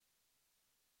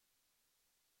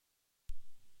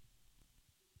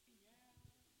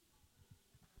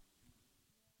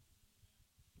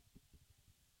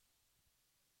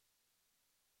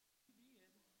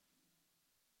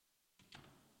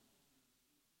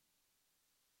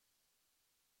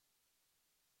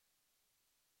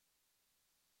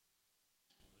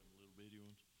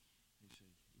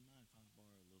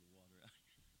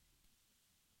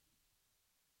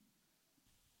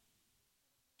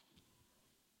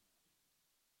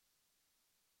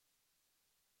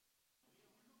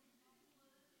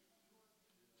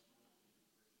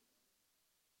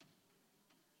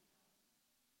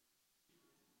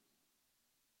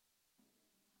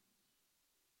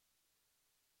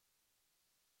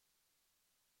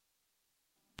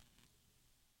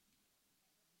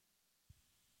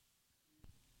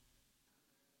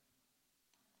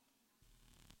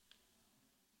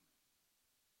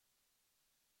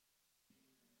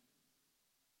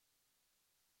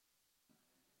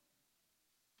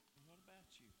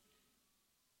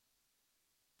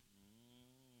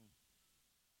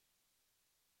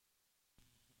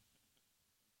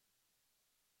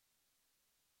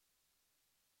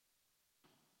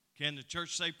Can the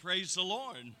church say praise the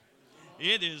Lord?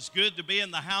 It is good to be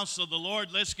in the house of the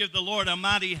Lord. Let's give the Lord a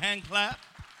mighty hand clap.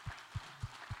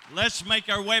 Let's make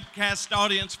our webcast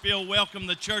audience feel welcome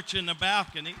to church in the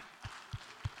balcony.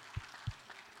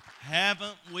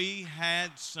 Haven't we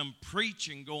had some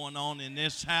preaching going on in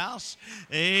this house?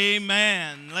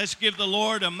 Amen. Let's give the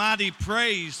Lord a mighty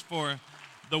praise for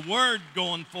the word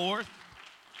going forth.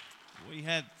 We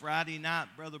had Friday night,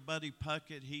 Brother Buddy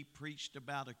Puckett, he preached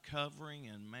about a covering,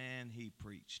 and man, he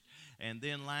preached. And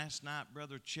then last night,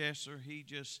 Brother Chesser, he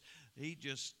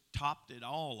just topped it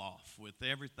all off with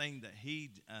everything that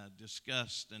he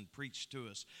discussed and preached to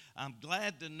us. I'm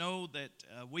glad to know that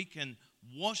we can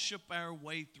worship our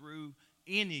way through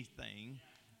anything.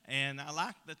 And I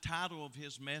like the title of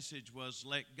his message was,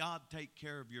 Let God Take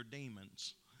Care of Your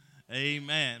Demons.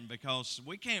 Amen, because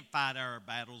we can't fight our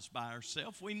battles by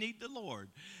ourselves. We need the Lord.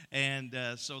 And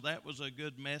so that was a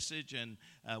good message, and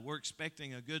we're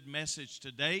expecting a good message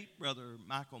today. Brother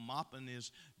Michael Maupin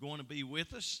is going to be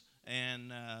with us,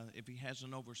 and if he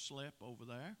hasn't overslept over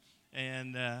there,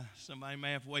 and somebody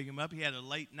may have to wake him up. He had a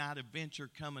late night adventure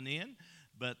coming in,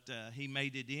 but he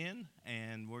made it in,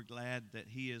 and we're glad that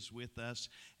he is with us,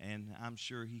 and I'm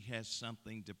sure he has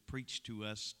something to preach to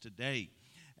us today.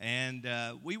 And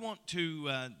we want to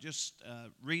just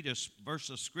read a verse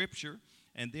of Scripture,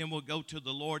 and then we'll go to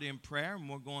the Lord in prayer, and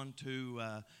we're going to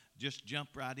just jump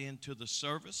right into the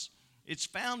service. It's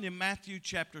found in Matthew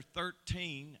chapter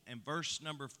 13 and verse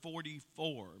number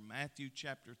 44. Matthew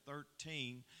chapter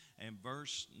 13 and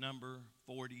verse number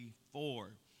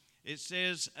 44. It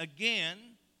says, Again,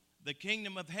 the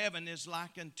kingdom of heaven is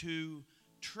likened to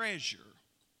treasure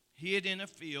hid in a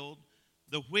field,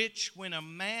 the which when a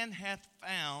man hath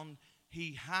found,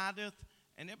 he hideth,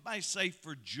 and everybody say,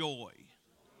 for joy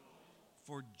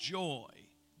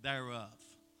thereof,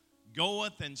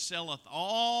 goeth and selleth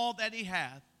all that he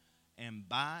hath, and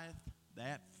buyeth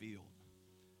that field.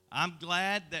 I'm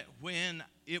glad that when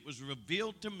it was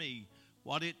revealed to me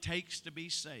what it takes to be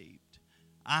saved,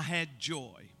 I had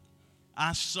joy.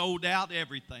 I sold out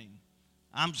everything.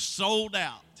 I'm sold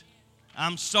out.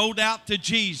 I'm sold out to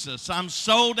Jesus. I'm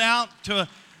sold out to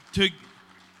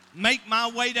make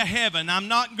my way to heaven. I'm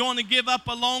not going to give up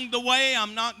along the way.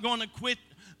 I'm not going to quit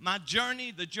my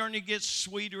journey. The journey gets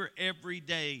sweeter every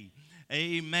day.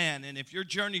 Amen. And if your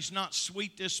journey's not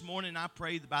sweet this morning, I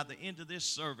pray that by the end of this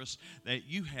service that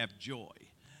you have joy.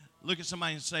 Look at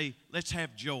somebody and say, let's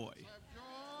have joy.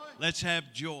 Let's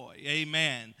have joy.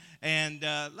 Amen. And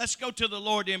let's go to the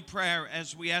Lord in prayer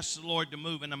as we ask the Lord to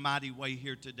move in a mighty way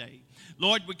here today.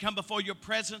 Lord, we come before your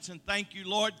presence and thank you,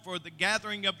 Lord, for the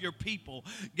gathering of your people,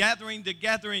 gathering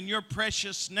together in your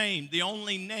precious name, the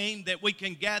only name that we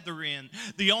can gather in,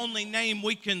 the only name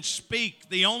we can speak,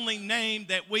 the only name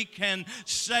that we can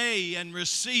say and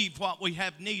receive what we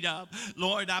have need of.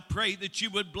 Lord, I pray that you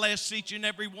would bless each and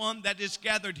every one that is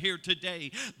gathered here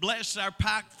today. Bless our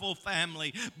Packful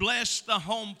family. Bless the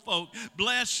home folk.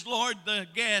 Bless, Lord, the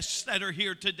guests that are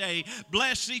here today.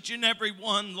 Bless each and every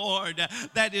one, Lord,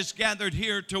 that is gathered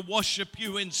here to worship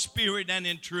you in spirit and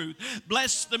in truth.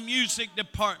 Bless the music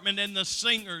department and the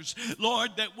singers,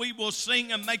 Lord, that we will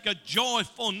sing and make a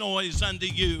joyful noise unto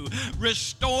you.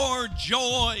 Restore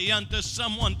joy unto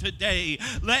someone today.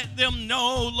 Let them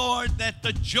know, Lord, that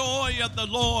the joy of the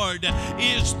Lord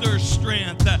is their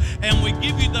strength. And we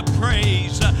give you the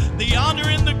praise, the honor,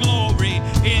 and the glory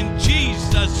in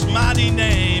Jesus' mighty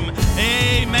name.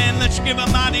 Amen. Let's give a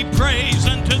mighty praise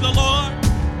unto the Lord.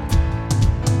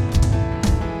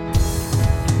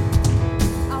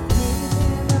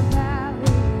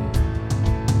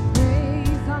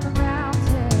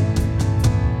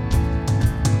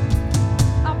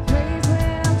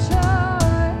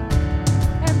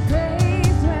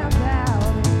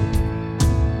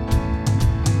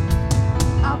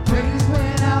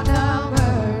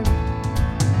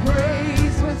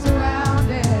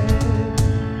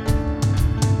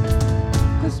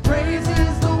 Praise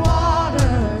is the water.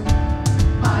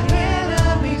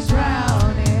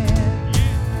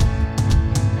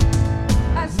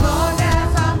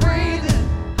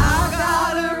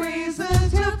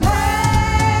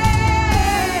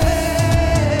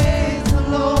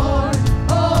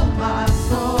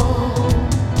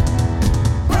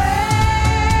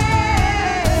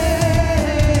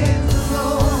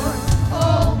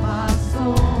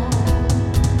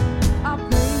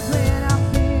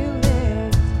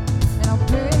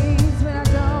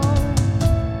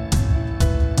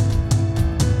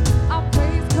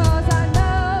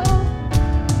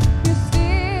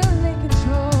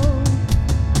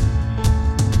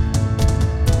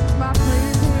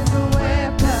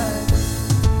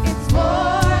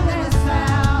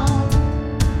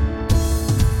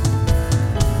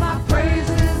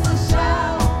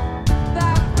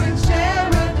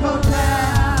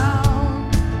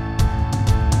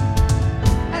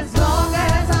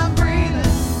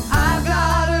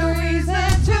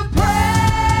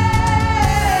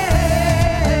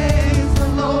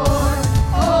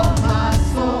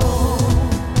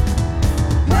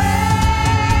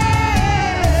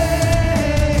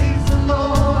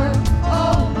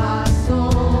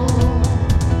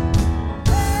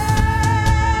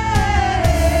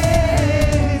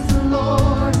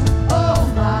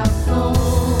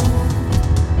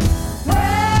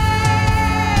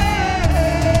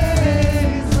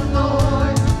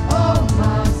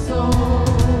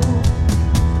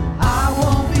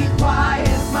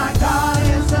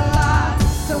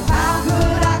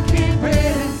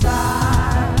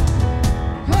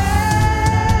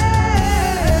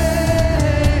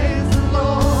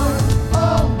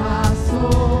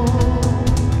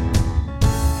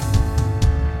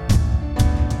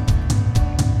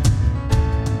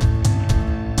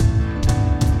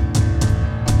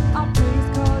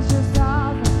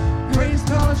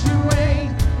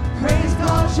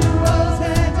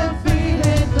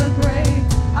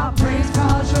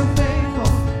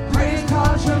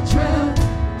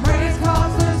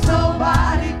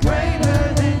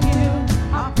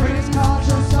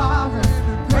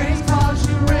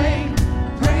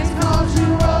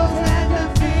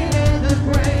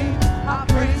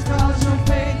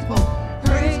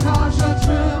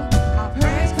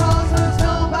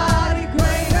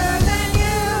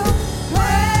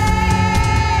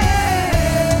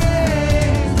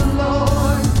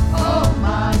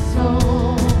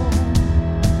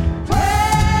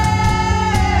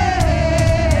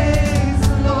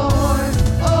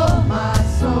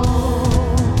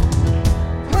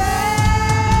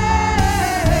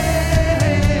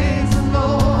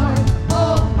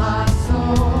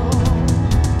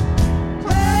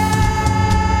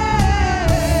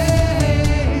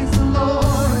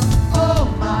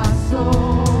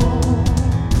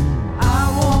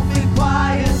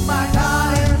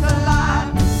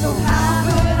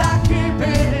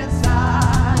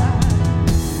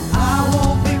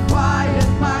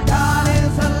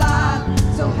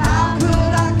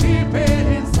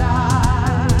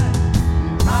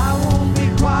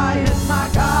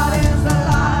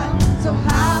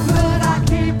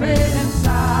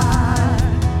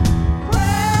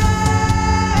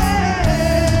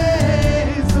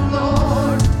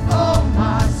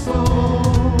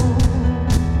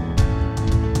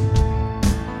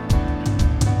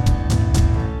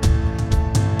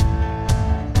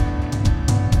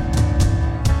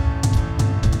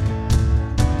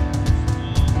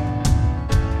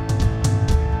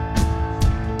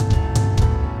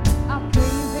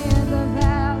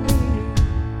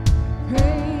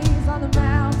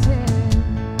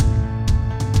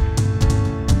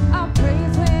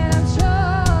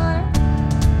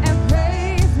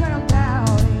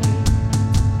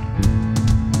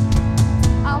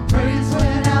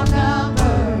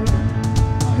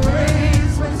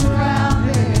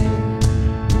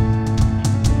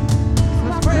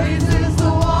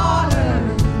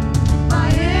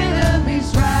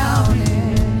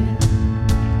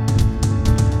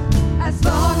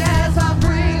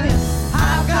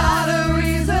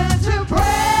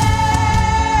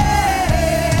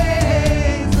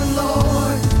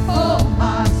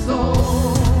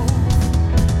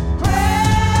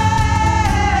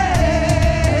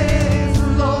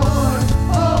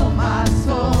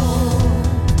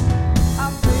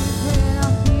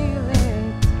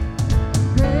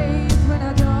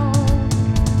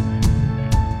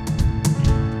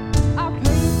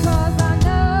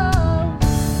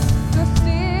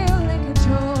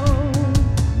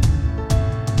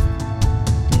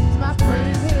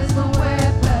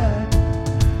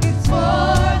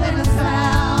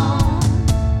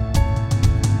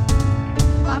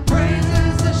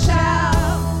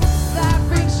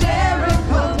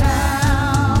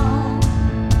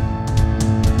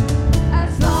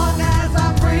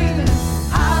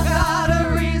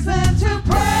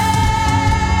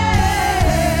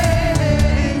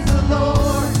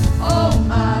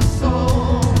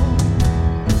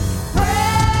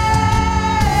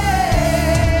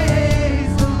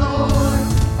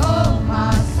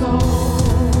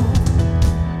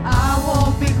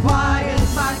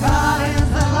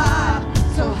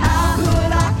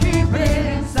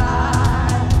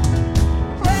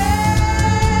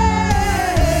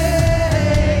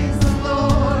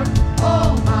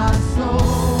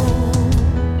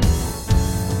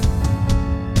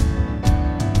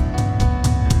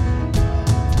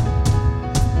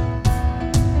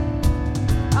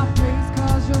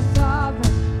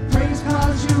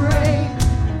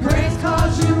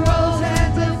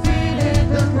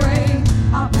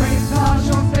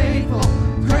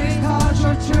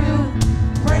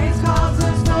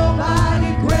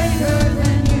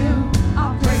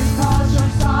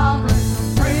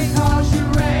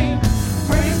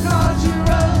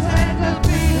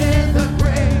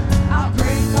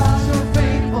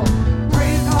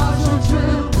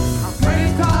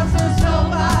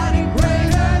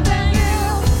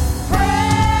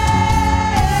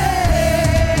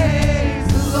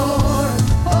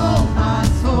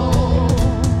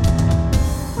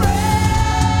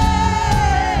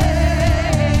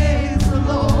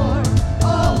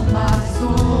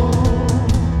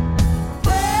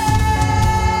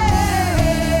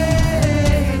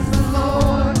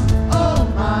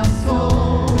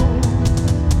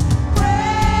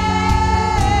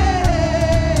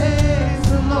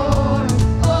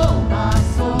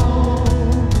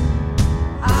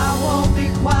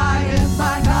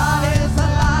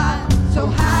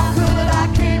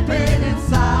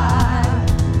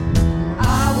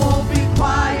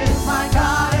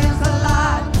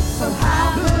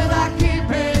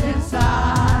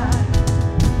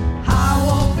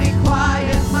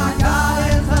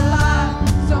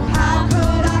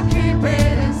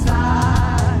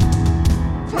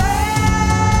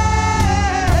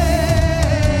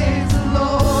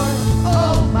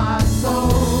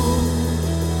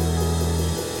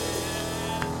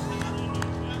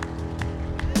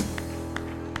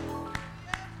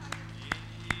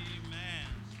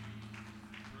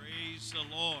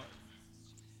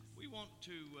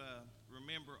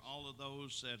 all of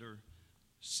those that are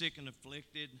sick and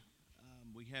afflicted.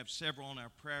 We have several on our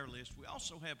prayer list. We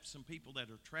also have some people that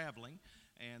are traveling,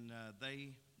 and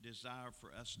they desire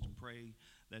for us to pray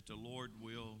that the Lord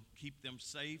will keep them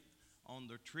safe on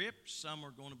their trip. Some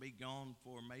are going to be gone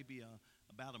for maybe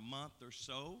about a month or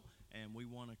so, and we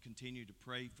want to continue to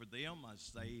pray for them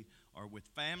as they are with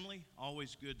family.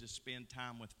 Always good to spend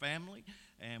time with family,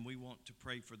 and we want to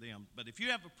pray for them. But if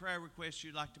you have a prayer request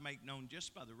you'd like to make known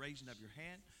just by the raising of your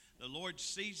hand, the Lord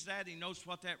sees that. He knows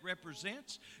what that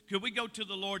represents. Could we go to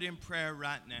the Lord in prayer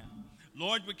right now?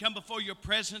 Lord, we come before your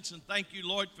presence and thank you,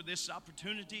 Lord, for this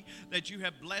opportunity that you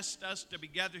have blessed us to be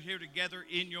gathered here together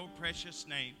in your precious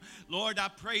name. Lord, I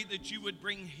pray that you would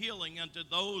bring healing unto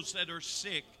those that are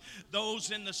sick, those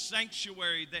in the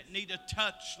sanctuary that need a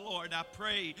touch, Lord. I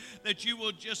pray that you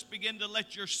will just begin to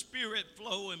let your spirit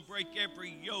flow and break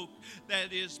every yoke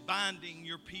that is binding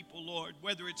your people, Lord,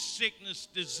 whether it's sickness,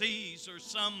 disease, or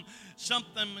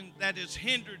something that has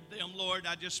hindered them, Lord.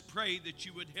 I just pray that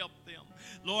you would help them.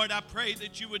 Lord, I pray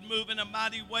that you would move in a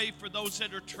mighty way for those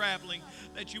that are traveling,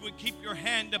 that you would keep your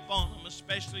hand upon them,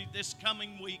 especially this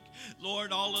coming week.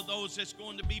 Lord, all of those that's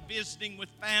going to be visiting with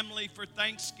family for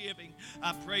Thanksgiving,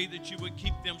 I pray that you would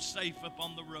keep them safe up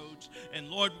on the roads. And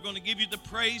Lord, we're going to give you the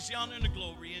praise, the honor, and the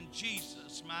glory in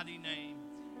Jesus' mighty name.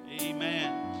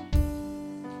 Amen.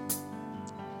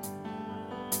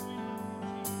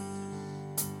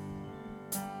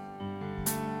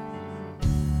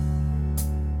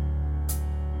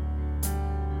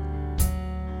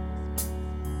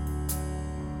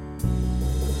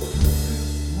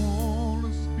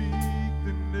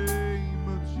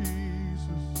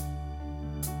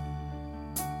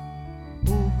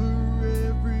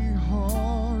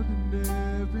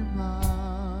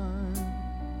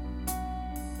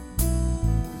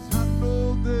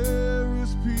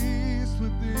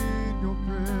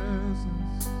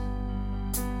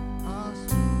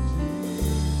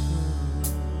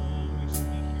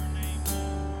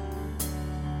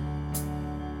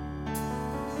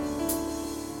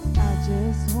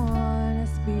 Just wanna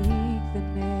speak the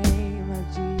name of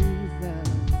Jesus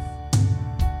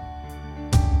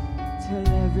till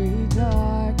every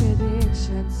dark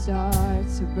addiction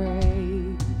starts to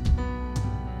break,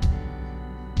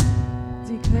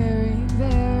 declaring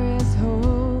there is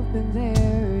hope and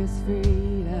there is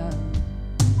freedom.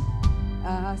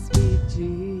 I speak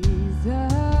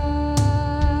Jesus.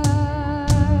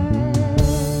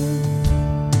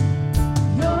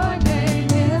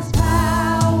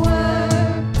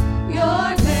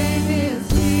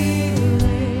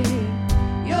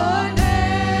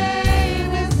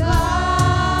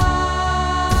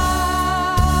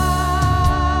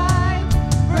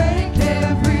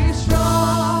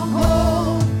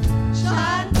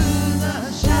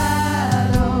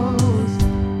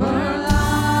 Burn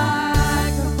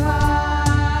like a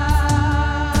fire.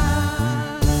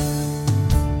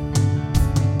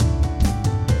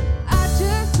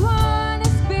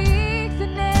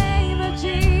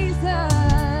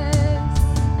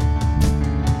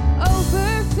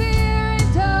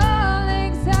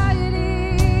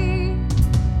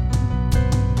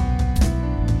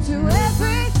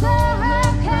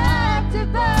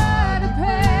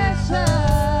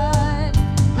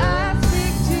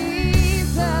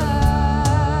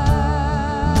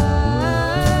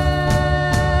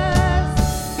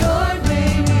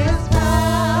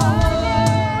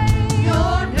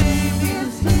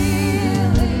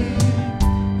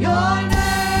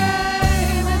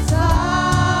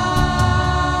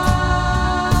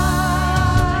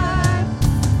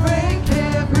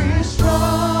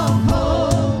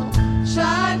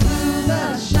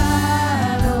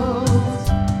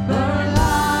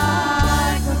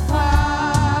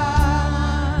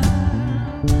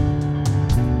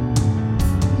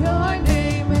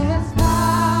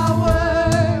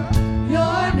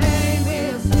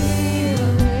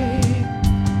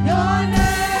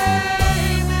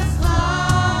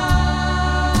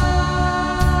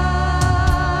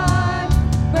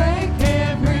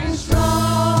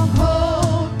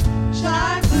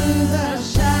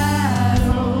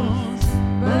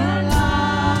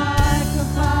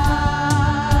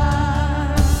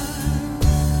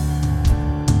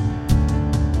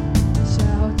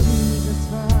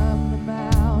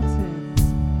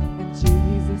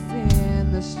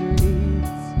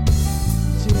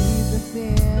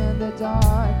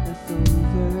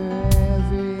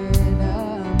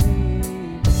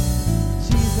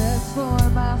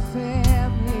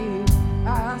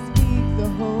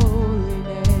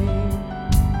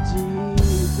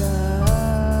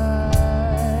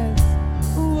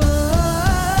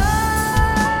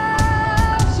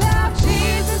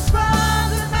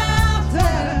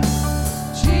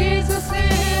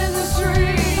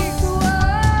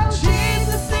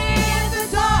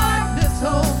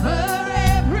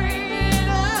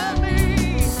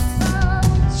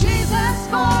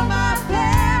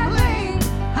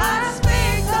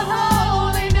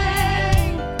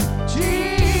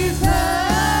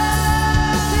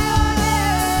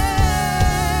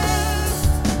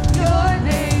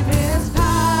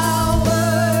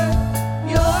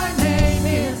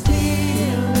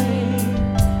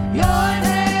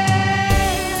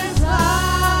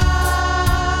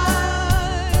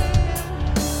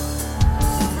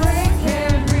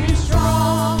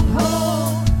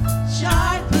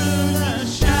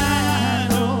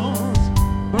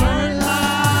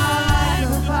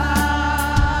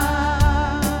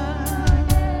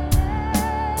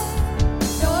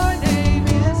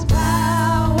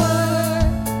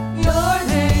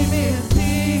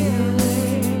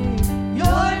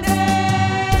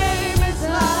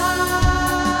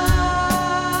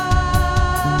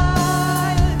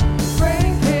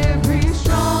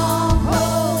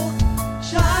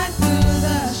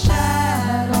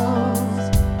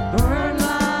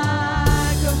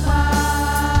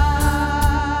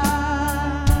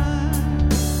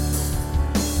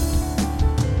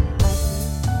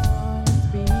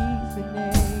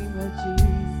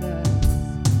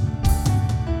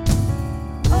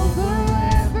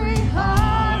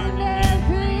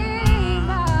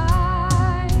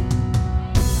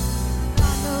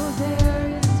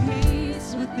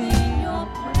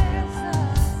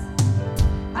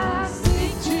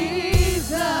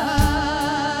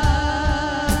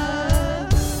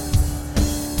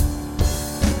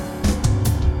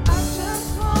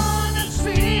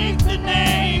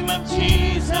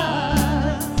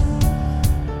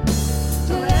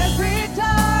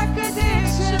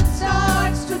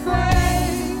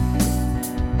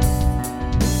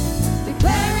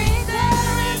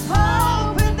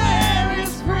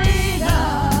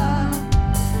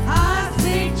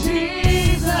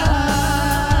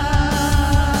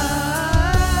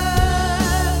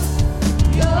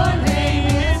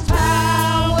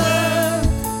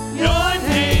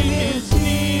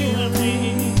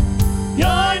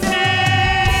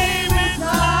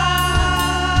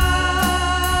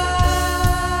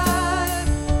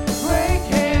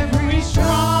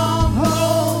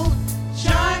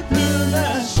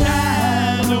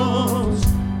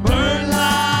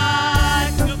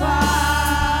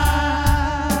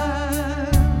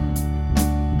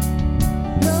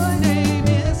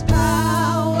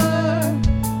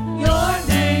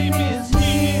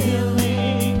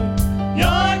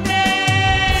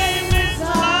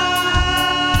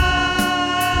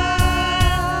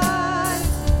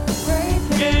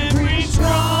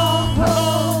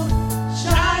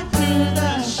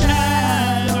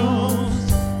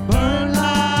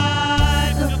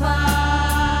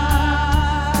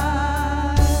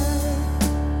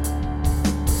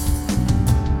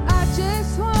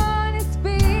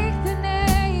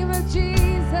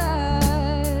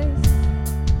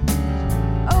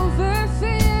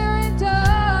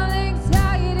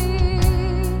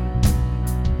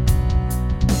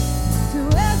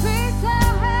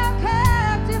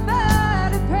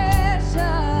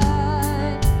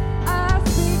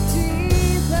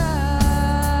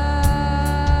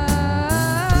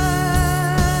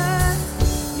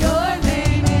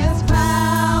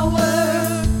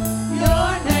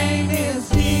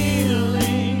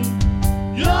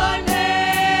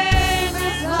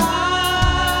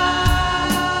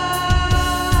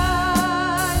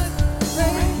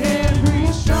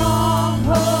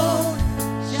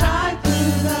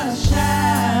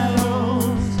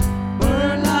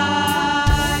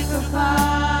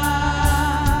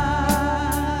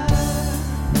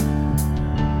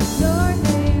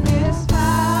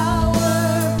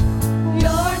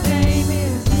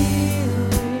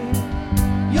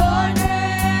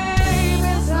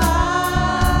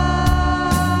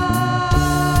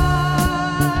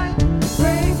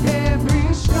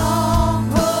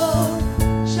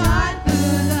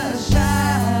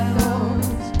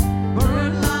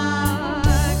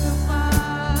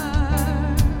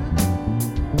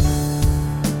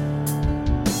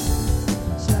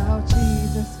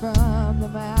 from the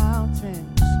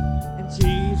mountains, and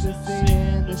Jesus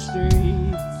in the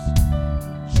streets.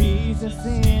 Jesus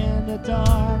in the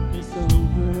darkness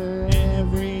over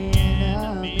every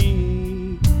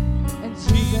enemy. And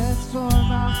Jesus for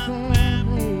my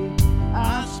family,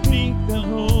 I speak the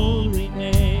holy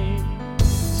name,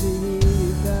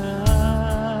 Jesus.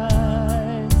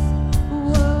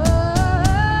 Whoa,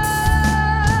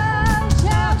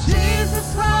 shout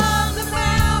Jesus from the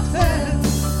mountains,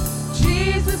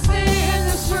 Jesus in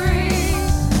the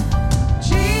streets,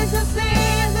 Jesus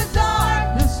in the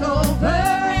darkness over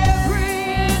every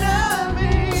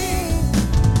enemy.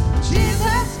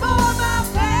 Jesus for my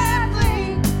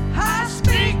family, I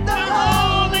speak the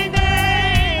holy name.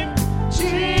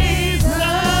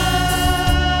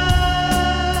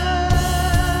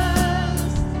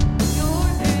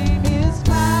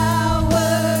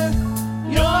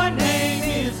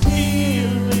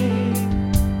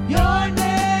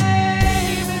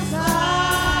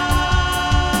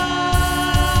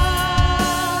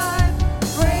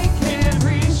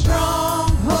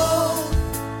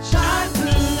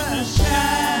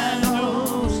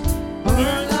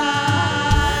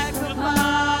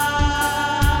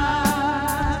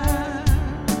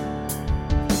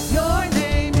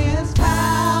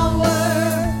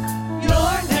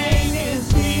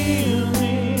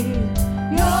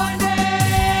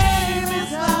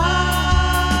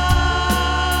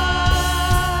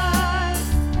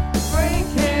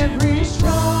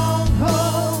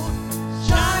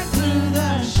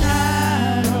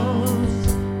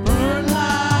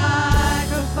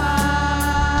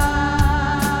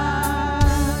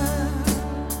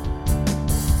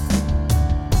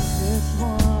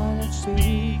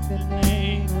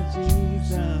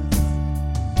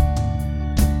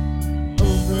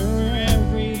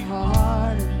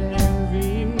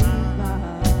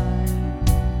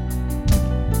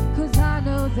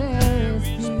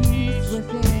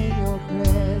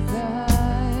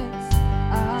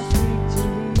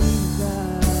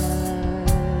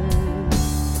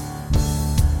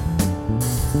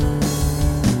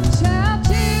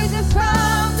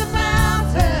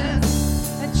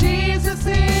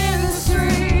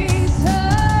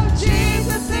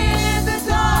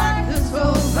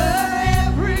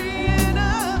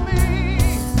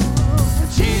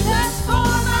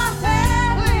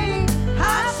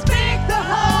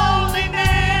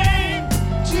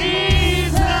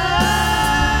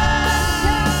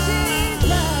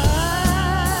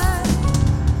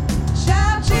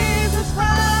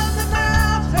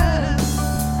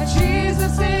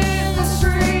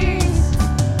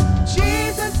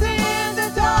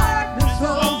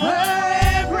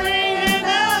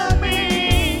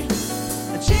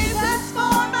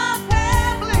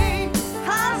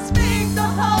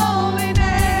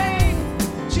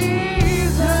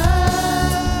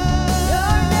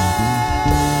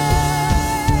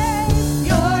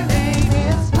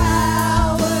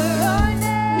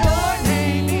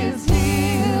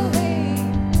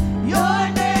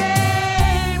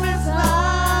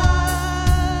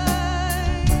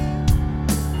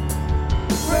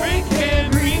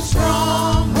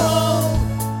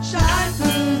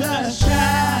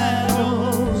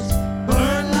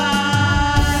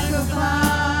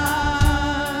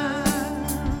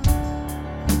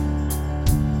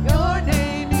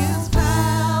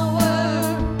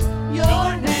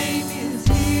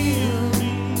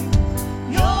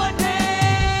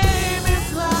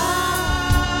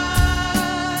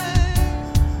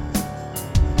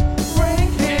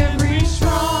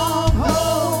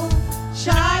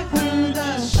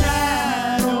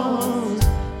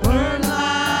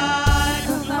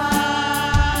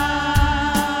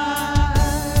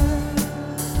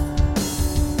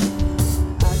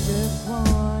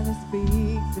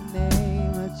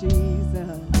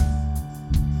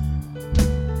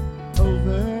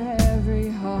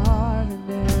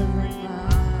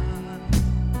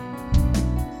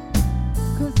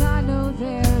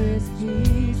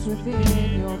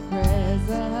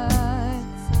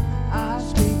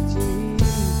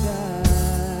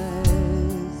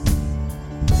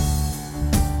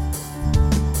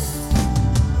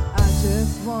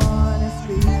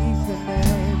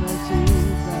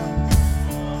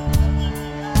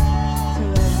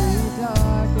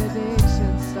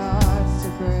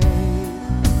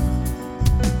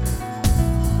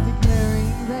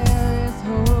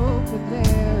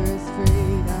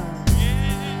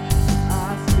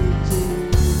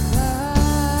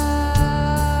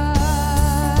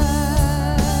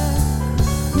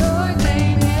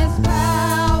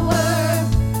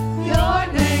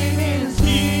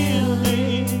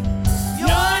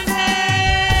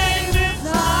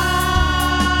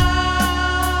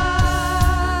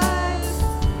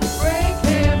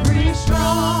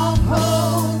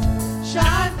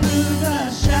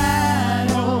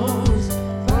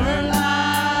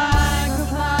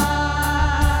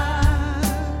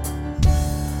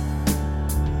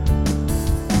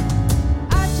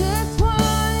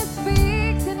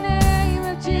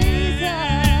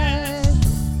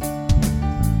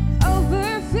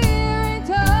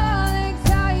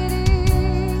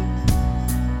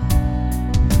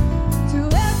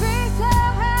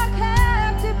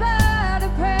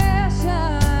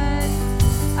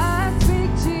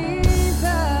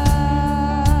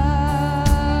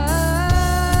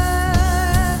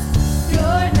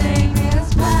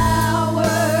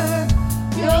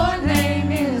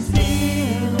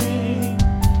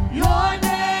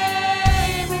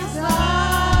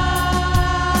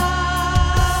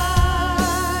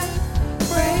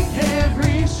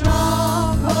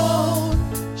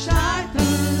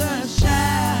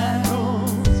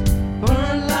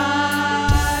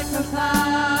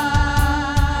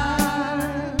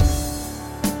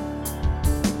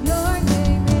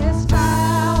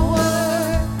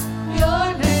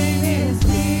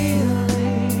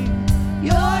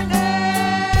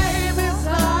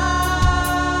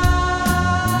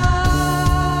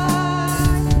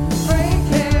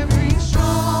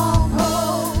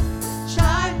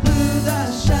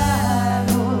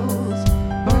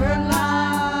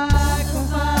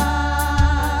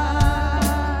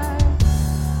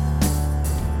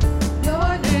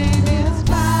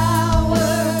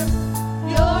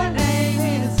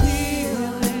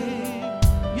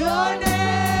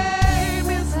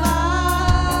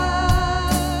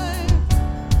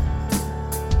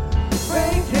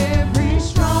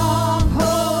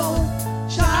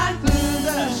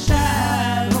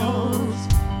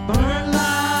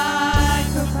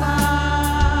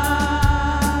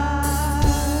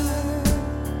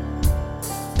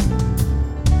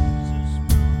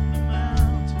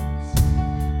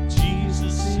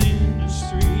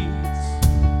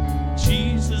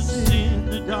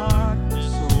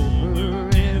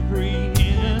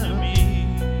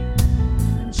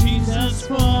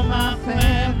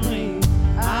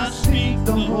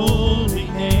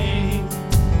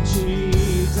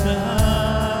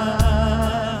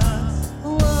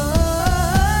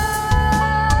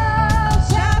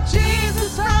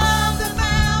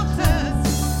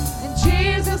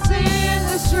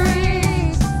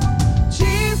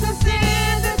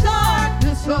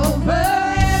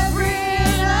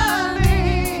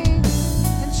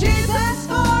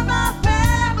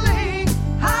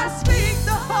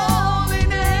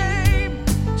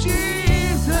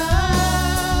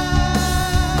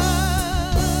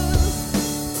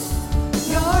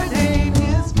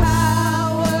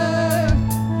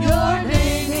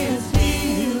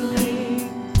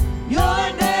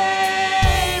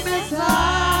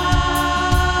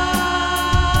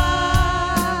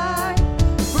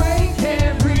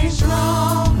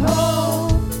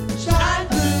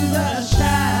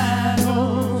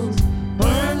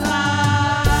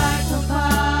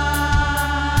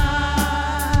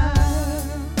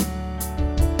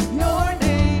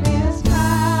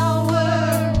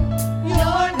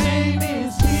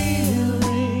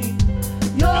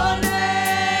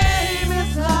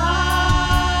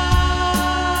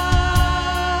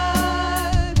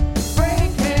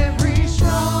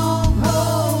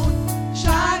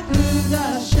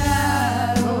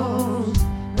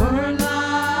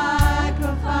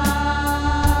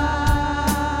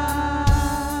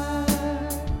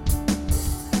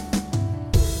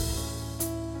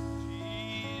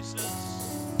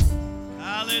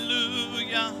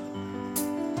 Hallelujah.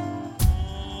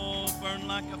 Oh, burn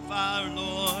like a fire,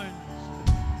 Lord.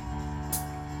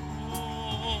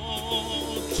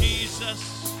 Oh,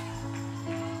 Jesus.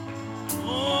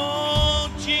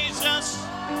 Oh, Jesus.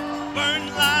 Burn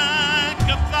like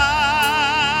a fire.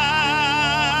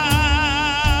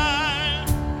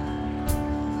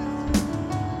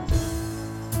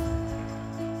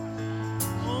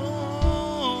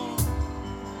 Oh,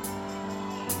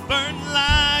 burn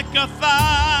like a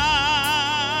fire.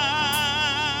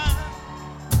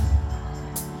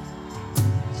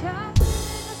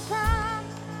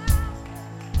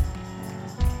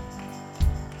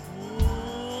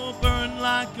 Oh, burn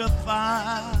like a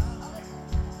fire.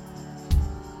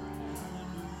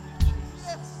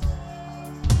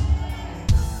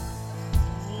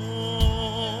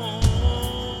 Oh,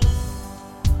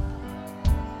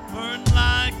 burn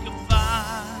like a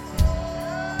fire.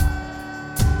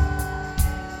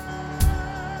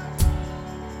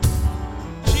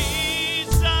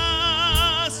 Jesus,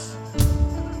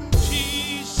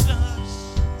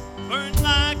 Jesus, burn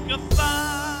like a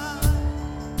fire.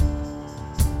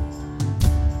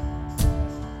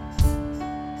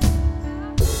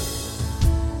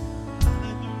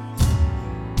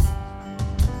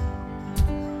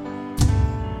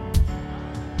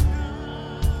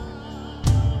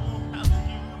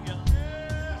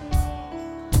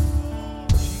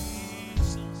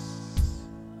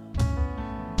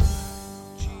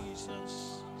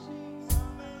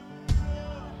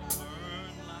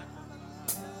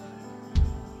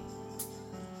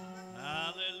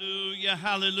 Hallelujah,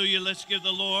 hallelujah. Let's give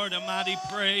the Lord a mighty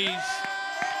praise.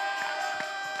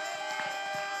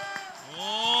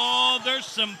 Oh, there's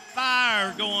some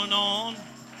fire going on.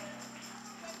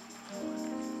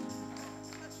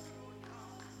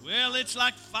 Well, it's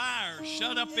like fire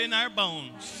shut up in our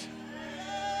bones.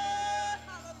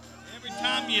 Every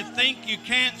time you think you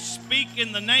can't speak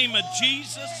in the name of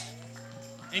Jesus,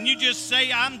 and you just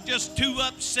say, I'm just too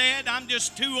upset, I'm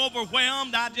just too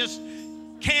overwhelmed, I just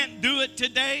can't do it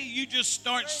today, you just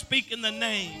start speaking the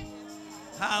name.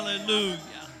 Hallelujah.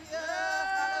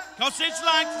 Because it's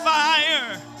like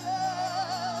fire.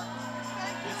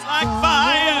 It's like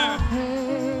fire.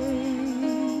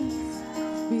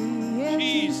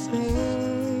 Jesus.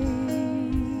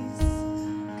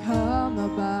 Come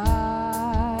abide.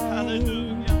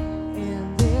 Hallelujah.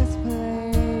 In this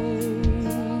place,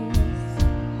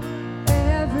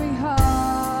 every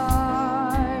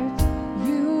heart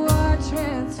you are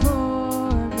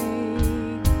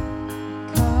transforming.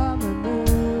 Come and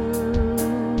move,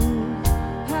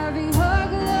 having her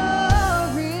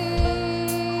glory.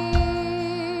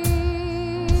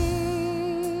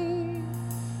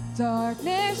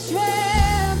 Darkness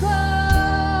trembles.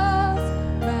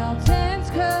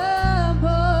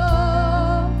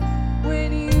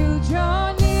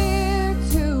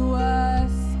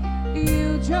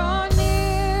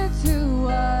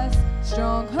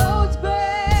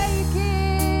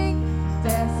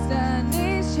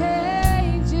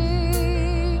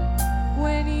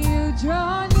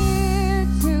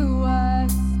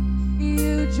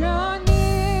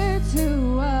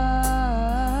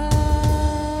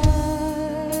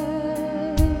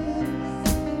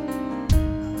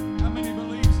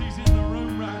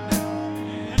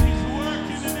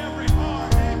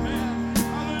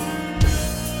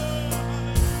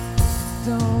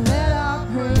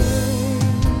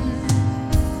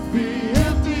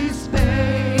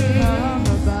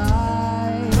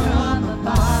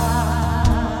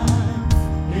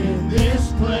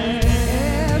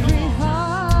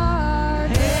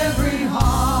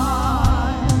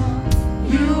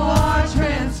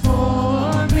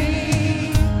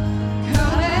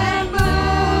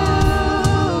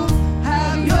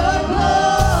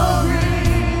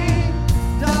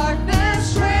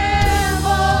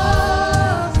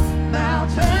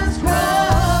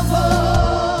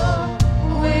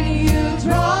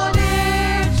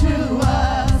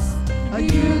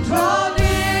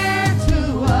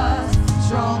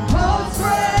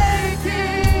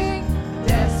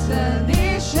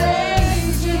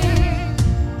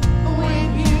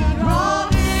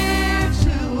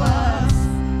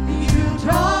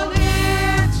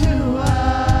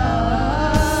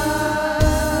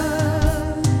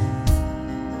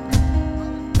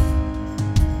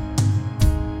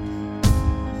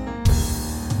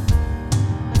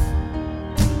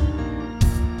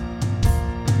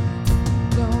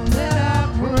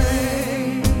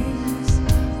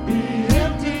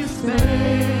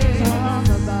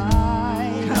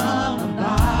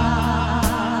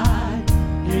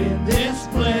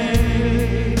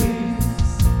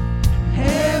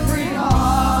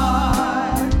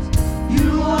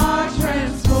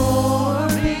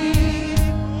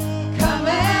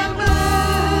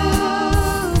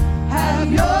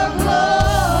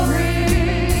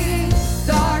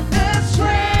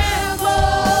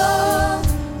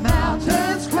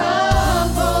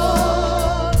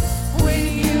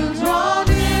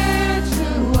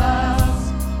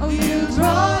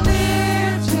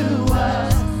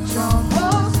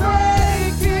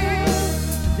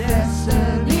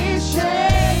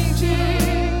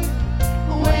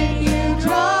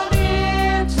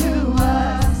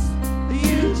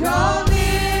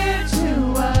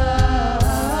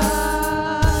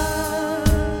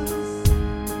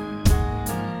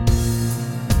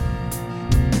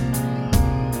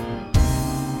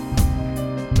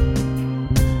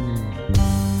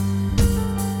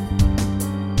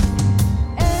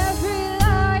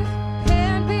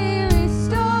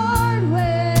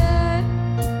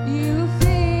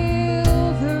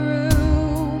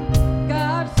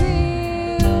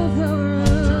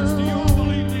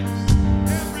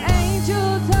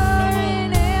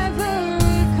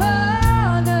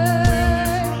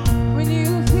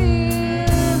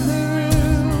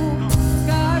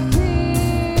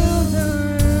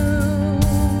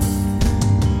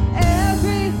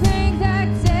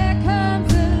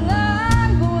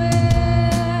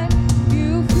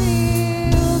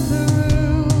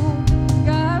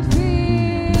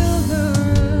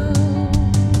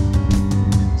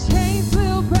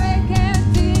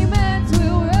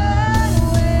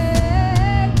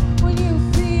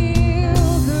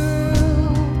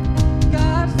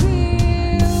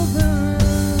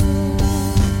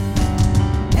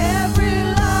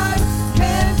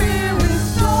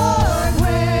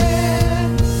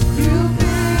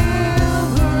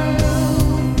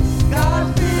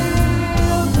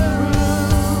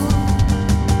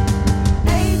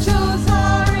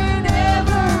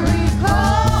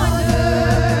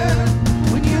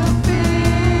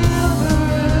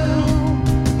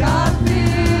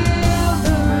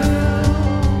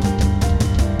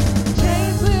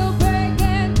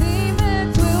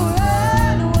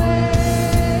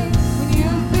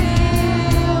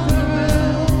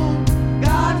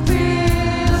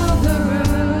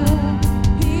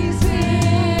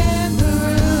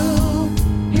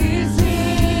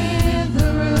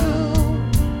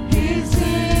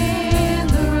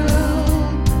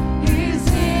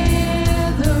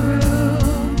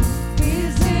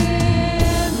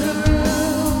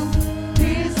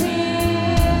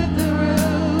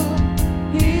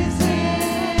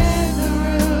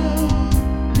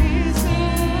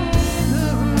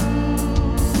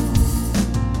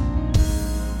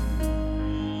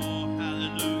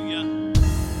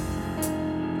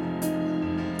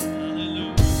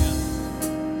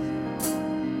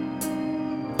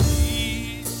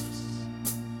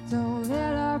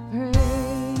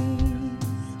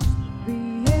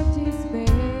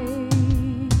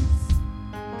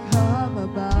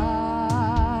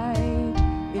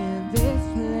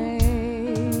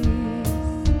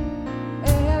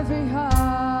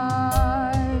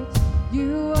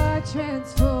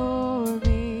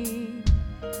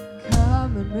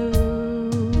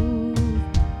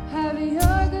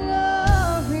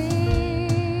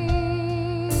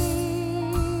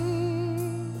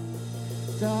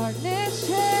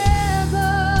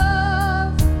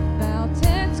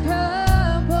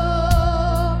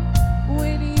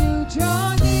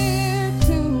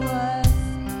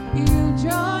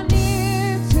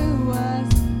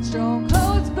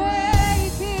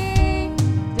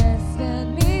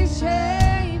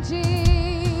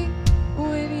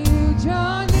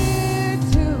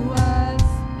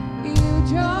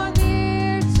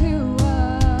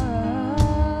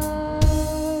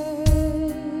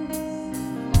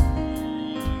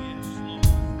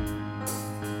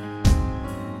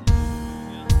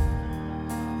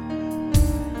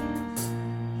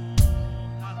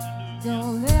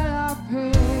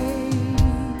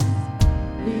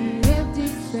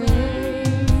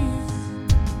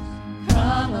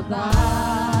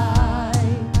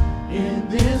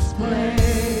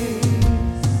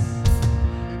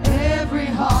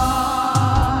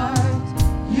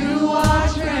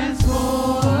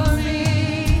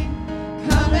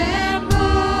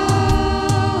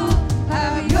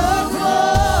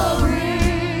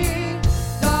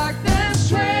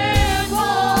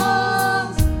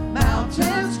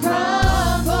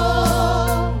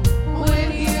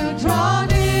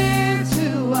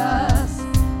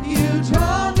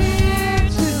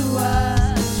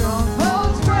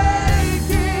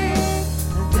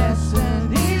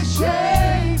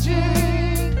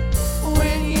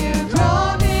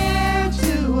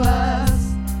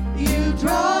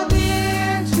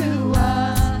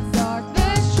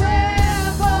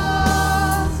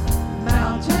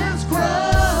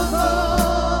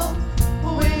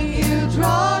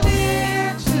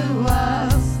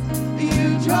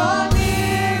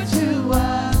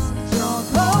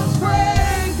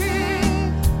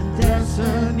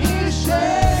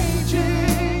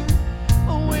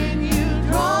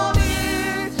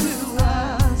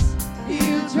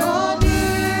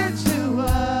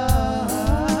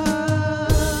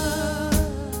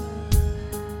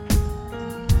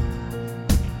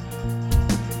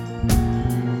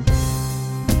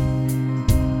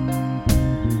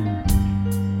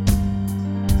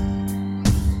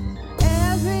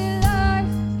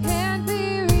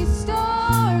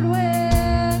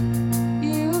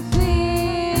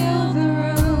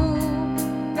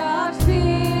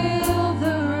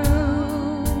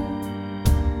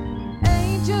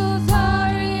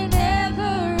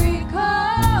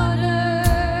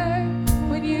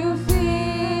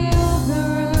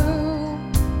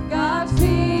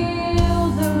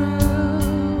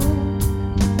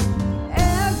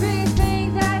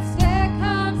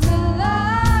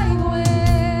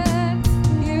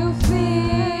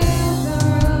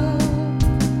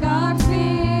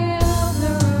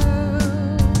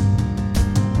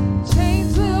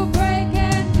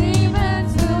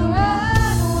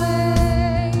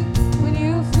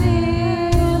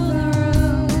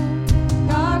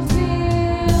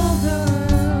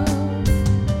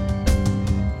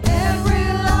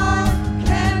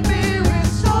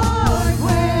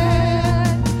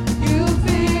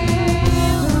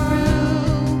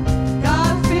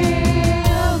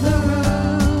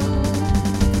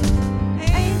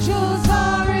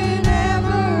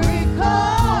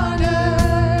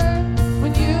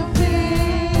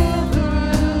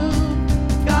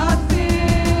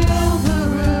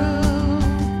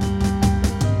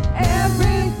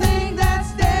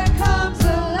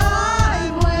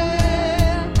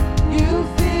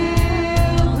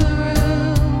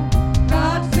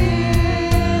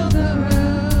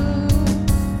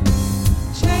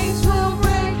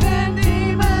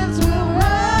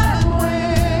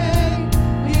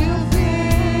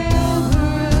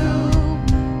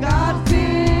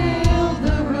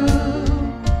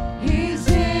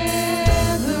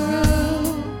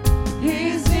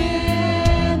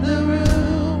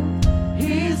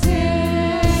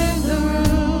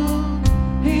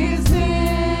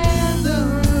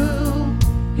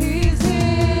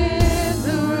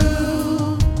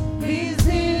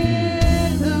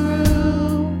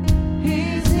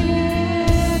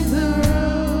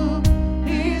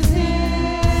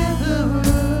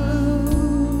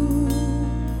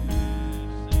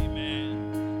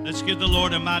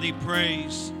 somebody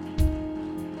praise.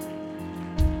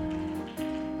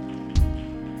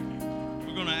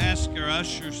 We're going to ask our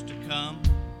ushers to come.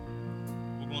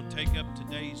 We're going to take up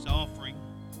today's offering.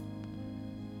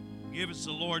 Give us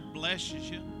the Lord blesses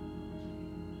you.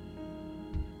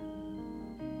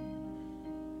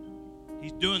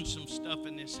 He's doing some stuff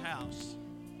in this house.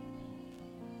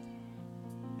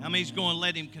 How many's going to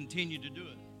let him continue to do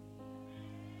it?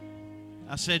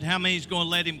 I said, how many's going to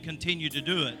let him continue to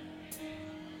do it?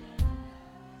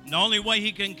 And the only way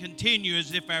he can continue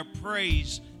is if our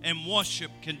praise and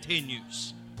worship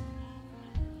continues.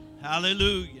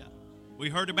 Hallelujah. We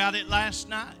heard about it last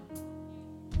night.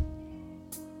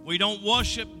 We don't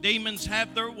worship, demons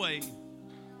have their way.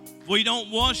 If we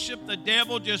don't worship, the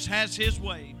devil just has his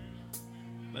way.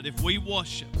 But if we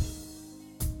worship,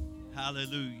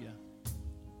 hallelujah,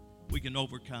 we can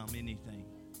overcome anything.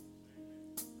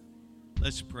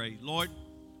 Let's pray. Lord,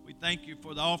 we thank you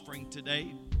for the offering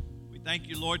today. We thank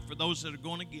you, Lord, for those that are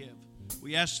going to give.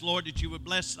 We ask, Lord, that you would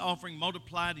bless the offering,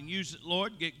 multiply it, and use it,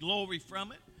 Lord. Get glory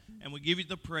from it. And we give you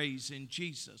the praise in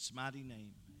Jesus' mighty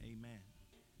name. Amen.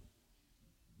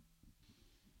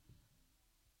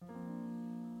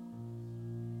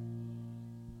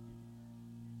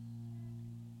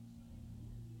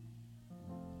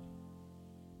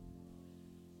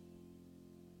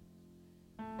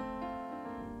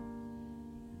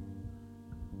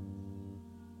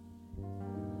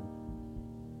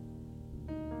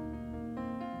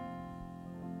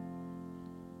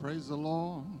 Praise the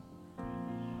Lord.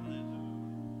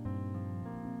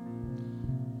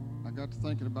 I got to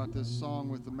thinking about this song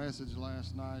with the message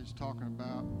last night. He's talking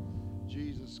about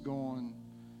Jesus going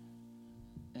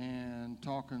and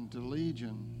talking to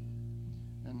Legion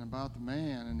and about the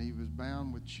man, and he was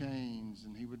bound with chains,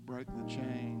 and he would break the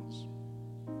chains.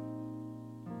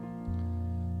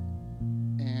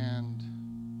 And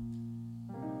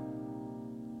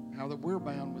how that we're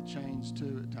bound with chains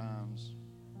too at times.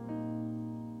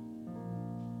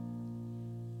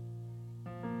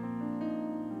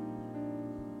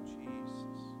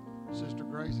 Sister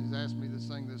Gracie's asked me to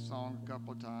sing this song a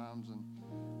couple of times, and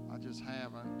I just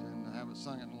haven't, and I haven't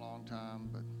sung it in a long time.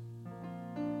 But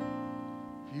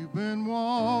if you've been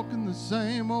walking the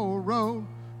same old road,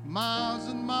 miles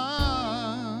and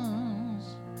miles,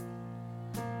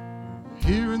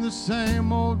 hearing the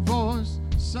same old voice,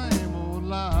 same old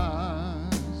lies,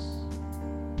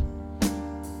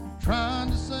 trying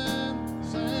to sing the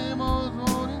same old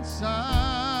road inside.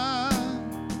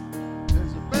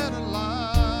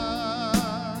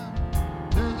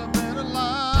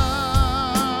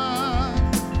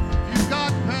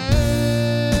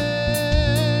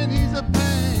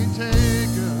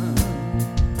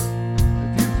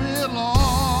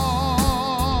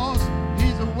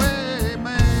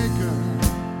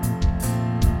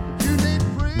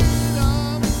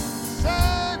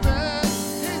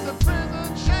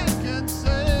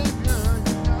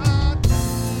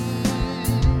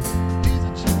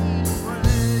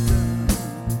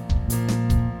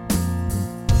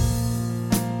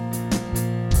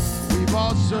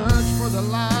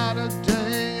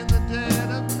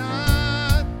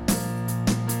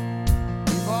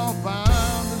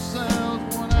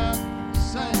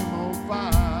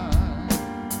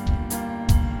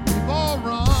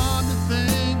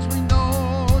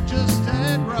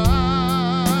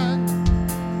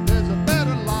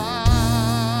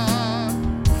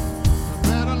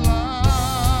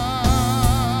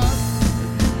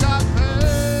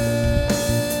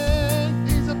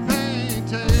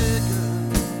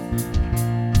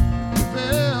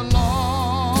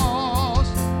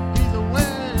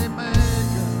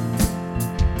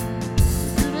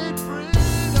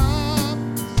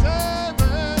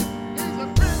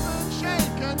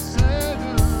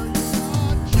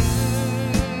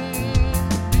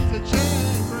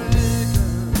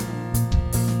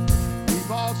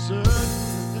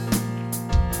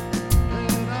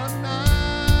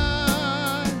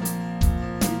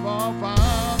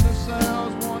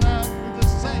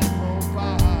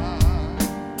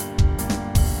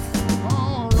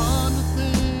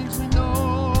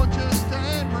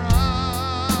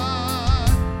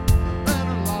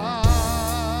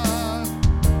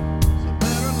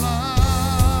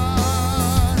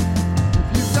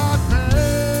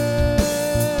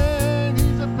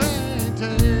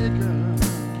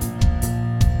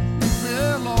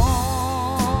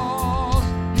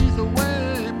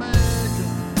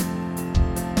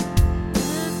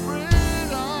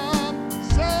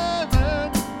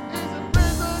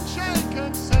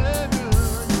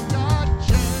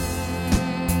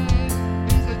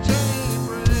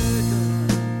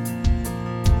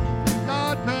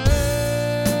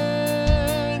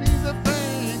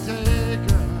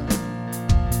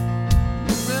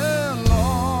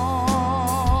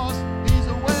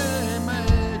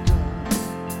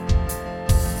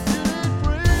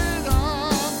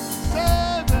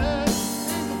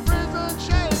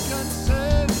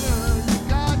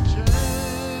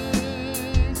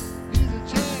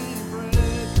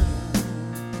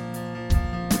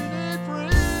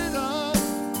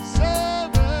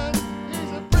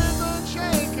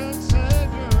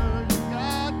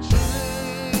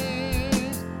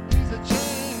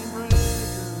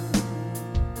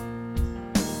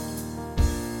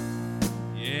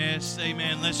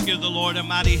 Amen. Let's give the Lord a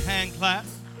mighty hand clap.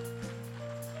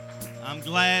 I'm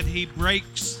glad He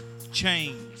breaks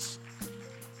chains.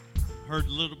 Heard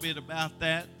a little bit about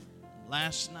that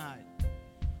last night.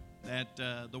 That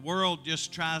the world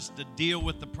just tries to deal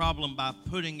with the problem by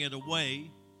putting it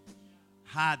away,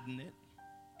 hiding it,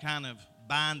 kind of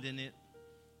binding it,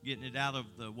 getting it out of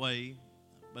the way.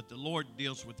 But the Lord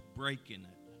deals with breaking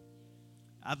it.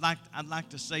 I'd like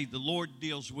to say the Lord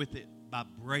deals with it by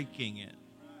breaking it.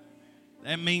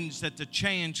 That means that the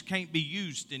chains can't be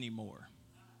used anymore.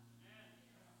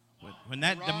 When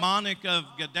that demonic of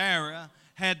Gadara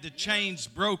had the chains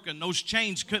broken, those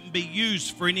chains couldn't be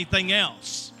used for anything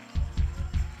else.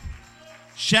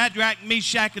 Shadrach,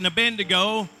 Meshach, and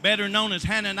Abednego, better known as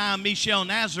Hananiah, Mishael,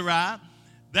 and Azariah,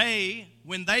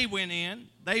 when they went in,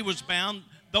 they was bound.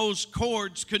 Those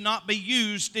cords could not be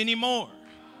used anymore.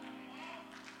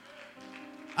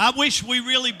 I wish we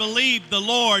really believed the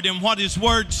Lord and what His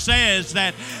Word says,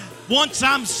 that once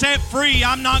I'm set free,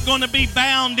 I'm not going to be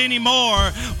bound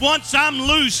anymore. Once I'm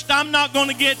loosed, I'm not going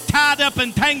to get tied up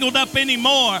and tangled up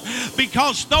anymore,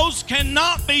 because those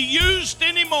cannot be used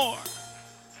anymore.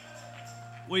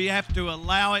 We have to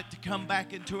allow it to come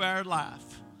back into our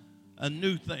life, a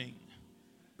new thing,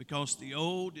 because the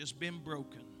old has been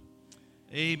broken.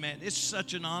 Amen. It's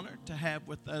such an honor to have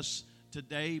with us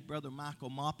today Brother Michael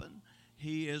Maupin.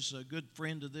 He is a good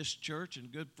friend of this church and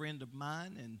a good friend of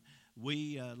mine, and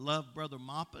we love Brother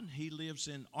Maupin. He lives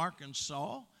in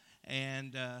Arkansas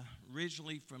and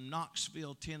originally from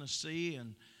Knoxville, Tennessee,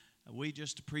 and we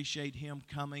just appreciate him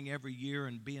coming every year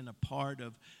and being a part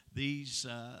of these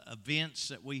events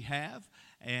that we have,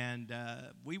 and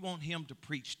we want him to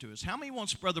preach to us. How many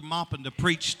wants Brother Maupin to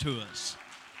preach to us?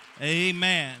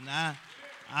 Amen.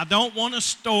 I don't want a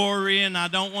story, and I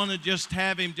don't want to just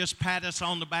have him just pat us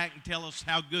on the back and tell us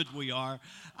how good we are.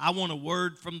 I want a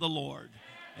word from the Lord.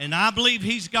 And I believe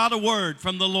he's got a word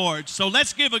from the Lord. So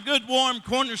let's give a good, warm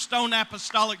Cornerstone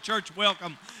Apostolic Church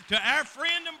welcome to our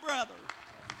friend and brother.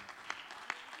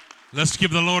 Let's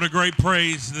give the Lord a great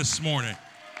praise this morning.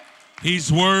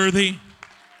 He's worthy.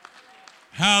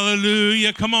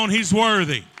 Hallelujah. Come on, he's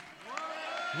worthy.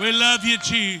 We love you,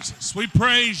 Jesus. We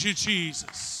praise you,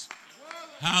 Jesus.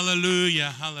 Hallelujah,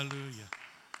 hallelujah.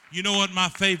 You know what my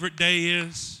favorite day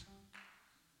is?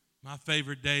 My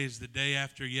favorite day is the day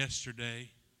after yesterday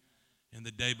and the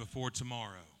day before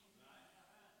tomorrow.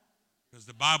 Because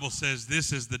the Bible says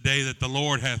this is the day that the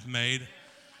Lord hath made.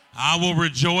 I will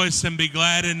rejoice and be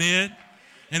glad in it.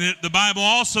 And the Bible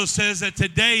also says that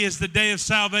today is the day of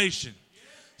salvation.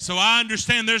 So I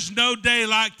understand there's no day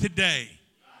like today.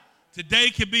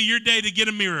 Today could be your day to get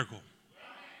a miracle.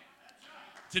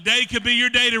 Today could be your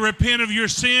day to repent of your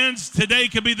sins. Today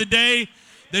could be the day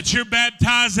that you're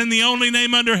baptized in the only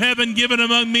name under heaven given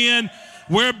among men,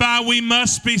 whereby we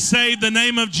must be saved, the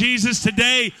name of Jesus.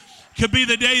 Today could be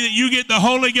the day that you get the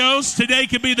Holy Ghost. Today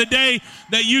could be the day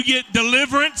that you get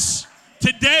deliverance.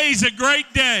 Today's a great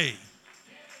day.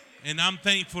 And I'm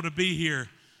thankful to be here.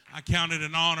 I count it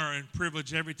an honor and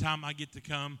privilege every time I get to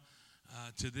come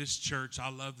to this church. I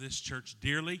love this church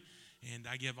dearly. And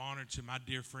I give honor to my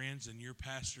dear friends and your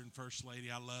pastor and first lady.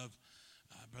 I love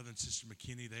Brother and Sister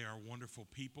McKinney. They are wonderful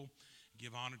people.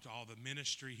 Give honor to all the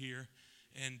ministry here.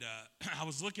 And I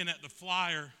was looking at the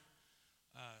flyer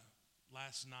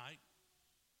last night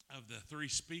of the three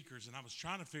speakers, and I was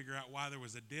trying to figure out why there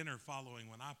was a dinner following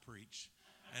when I preach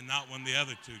and not when the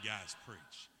other two guys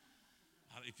preach.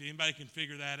 If anybody can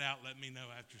figure that out, let me know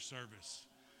after service.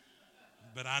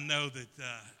 But I know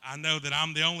that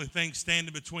I'm the only thing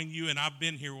standing between you, and I've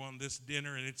been here on this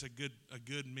dinner, and it's a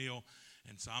good meal,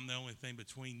 and so I'm the only thing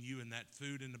between you and that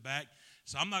food in the back.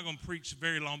 So I'm not going to preach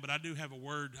very long, but I do have a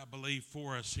word, I believe,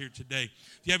 for us here today.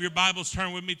 If you have your Bibles,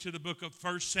 turn with me to the book of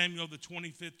 1 Samuel, the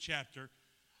 25th chapter.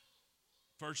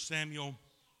 1 Samuel,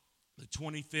 the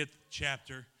 25th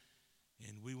chapter,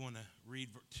 and we want to read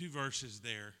two verses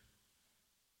there.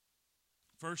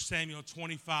 1 Samuel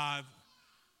 25,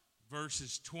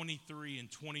 verses 23 and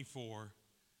 24.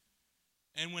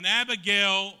 And when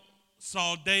Abigail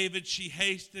saw David, she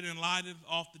hasted and lighted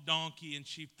off the donkey, and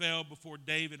she fell before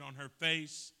David on her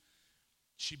face.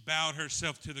 She bowed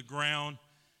herself to the ground.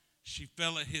 She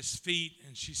fell at his feet,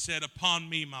 and she said, "Upon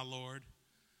me, my Lord,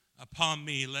 upon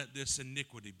me let this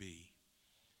iniquity be.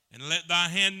 And let thy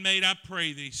handmaid, I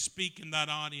pray thee, speak in thine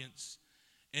audience,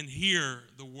 and hear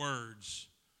the words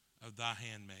of thy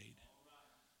handmaid."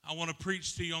 I want to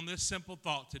preach to you on this simple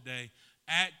thought today.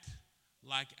 Act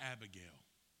like Abigail.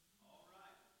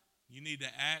 You need to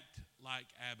act like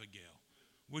Abigail.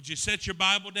 Would you set your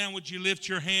Bible down? Would you lift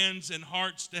your hands and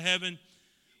hearts to heaven?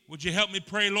 Would you help me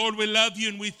pray? Lord, we love you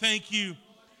and we thank you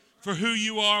for who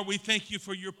you are. We thank you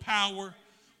for your power.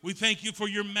 We thank you for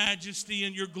your majesty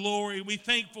and your glory. We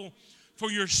thankful for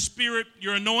your spirit,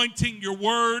 your anointing, your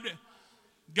word.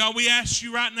 God, we ask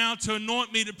you right now to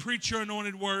anoint me to preach your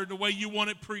anointed word the way you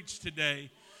want it preached today.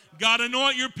 God,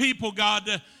 anoint your people, God,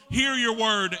 to hear your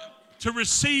word, to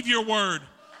receive your word.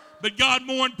 But God,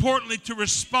 more importantly, to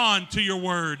respond to your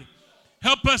word.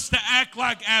 Help us to act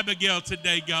like Abigail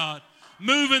today, God.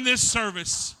 Move in this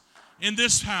service, in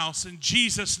this house. In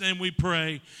Jesus' name we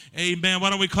pray. Amen. Why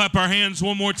don't we clap our hands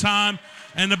one more time?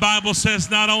 And the Bible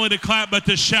says not only to clap, but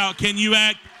to shout. Can you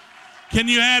add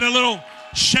a little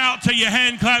shout to your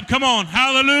hand clap? Come on.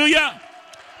 Hallelujah.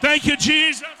 Thank you,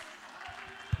 Jesus.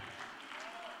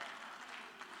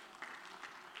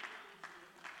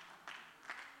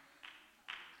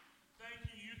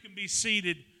 You can be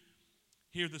seated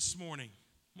here this morning.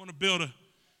 I'm going to build a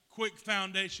quick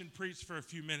foundation, preach for a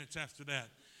few minutes after that.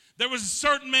 There was a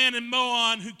certain man in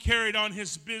Moab who carried on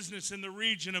his business in the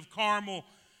region of Carmel.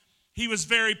 He was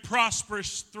very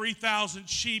prosperous, 3,000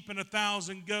 sheep and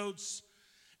 1,000 goats,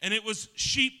 and it was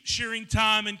sheep shearing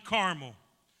time in Carmel.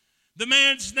 The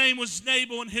man's name was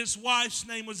Nabal, and his wife's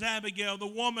name was Abigail. The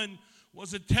woman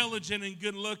was intelligent and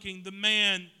good looking. The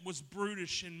man was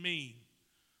brutish and mean.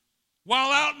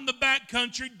 While out in the back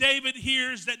country, David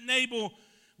hears that Nabal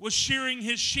was shearing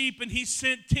his sheep, and he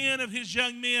sent 10 of his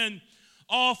young men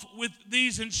off with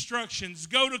these instructions.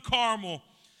 Go to Carmel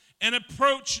and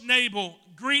approach Nabal.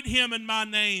 Greet him in my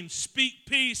name. Speak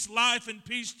peace, life, and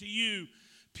peace to you.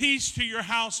 Peace to your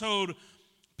household.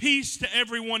 Peace to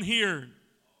everyone here.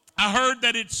 I heard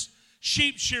that it's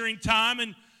sheep shearing time,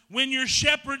 and when your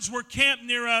shepherds were camped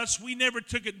near us, we never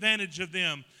took advantage of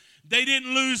them. They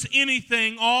didn't lose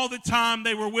anything all the time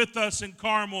they were with us in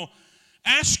Carmel.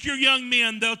 Ask your young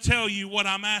men, they'll tell you what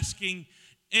I'm asking.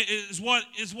 What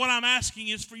I'm asking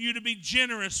is for you to be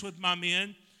generous with my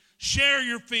men. Share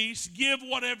your feast. Give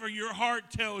whatever your heart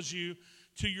tells you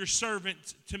to your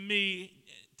servant, to me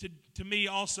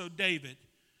also, David.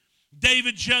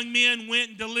 David's young men went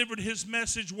and delivered his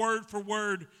message word for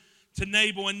word to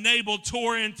Nabal, and Nabal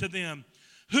tore into them.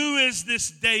 Who is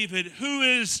this David? Who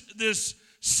is this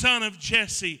son of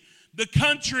Jesse? The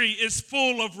country is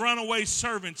full of runaway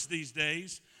servants these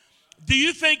days. Do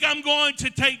you think I'm going to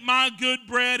take my good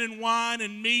bread and wine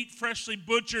and meat freshly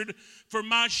butchered for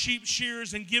my sheep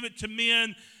shearers and give it to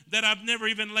men that I've never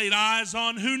even laid eyes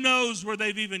on? Who knows where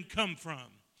they've even come from?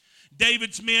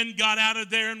 David's men got out of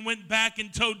there and went back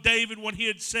and told David what he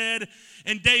had said.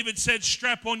 And David said,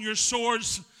 strap on your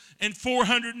swords. And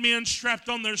 400 men strapped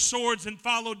on their swords and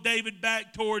followed David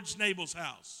back towards Nabal's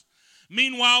house.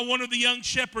 Meanwhile, one of the young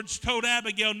shepherds told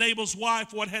Abigail, Nabal's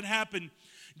wife, what had happened.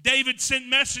 David sent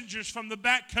messengers from the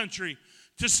back country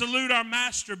to salute our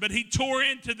master, but he tore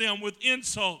into them with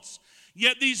insults.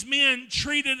 Yet these men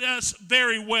treated us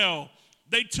very well.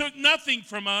 They took nothing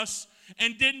from us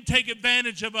and didn't take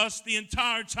advantage of us the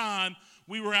entire time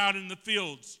we were out in the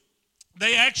fields.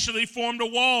 They actually formed a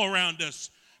wall around us,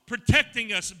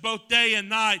 protecting us both day and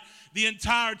night the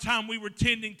entire time we were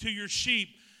tending to your sheep.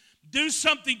 Do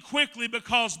something quickly,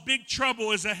 because big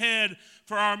trouble is ahead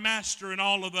for our master and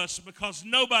all of us, because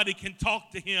nobody can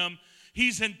talk to him.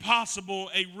 He's impossible,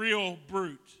 a real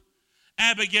brute.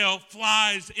 Abigail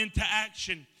flies into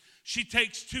action. She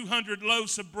takes 200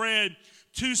 loaves of bread,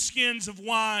 2 skins of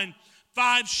wine,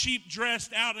 5 sheep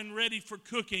dressed out and ready for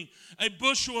cooking, a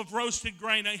bushel of roasted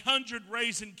grain, 100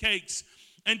 raisin cakes,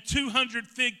 and 200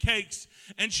 fig cakes,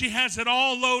 and she has it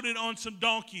all loaded on some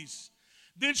donkeys.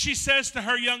 Then she says to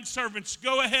her young servants,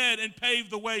 go ahead and pave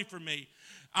the way for me.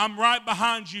 I'm right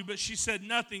behind you. But she said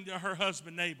nothing to her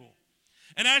husband Nabal.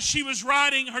 And as she was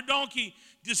riding her donkey,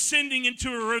 descending into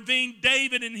a ravine,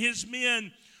 David and his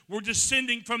men were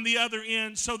descending from the other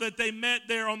end, so that they met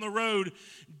there on the road.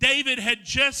 David had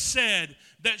just said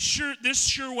that this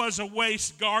sure was a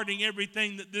waste, guarding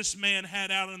everything that this man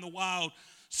had out in the wild,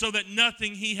 so that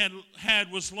nothing he had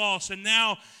was lost. And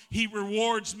now he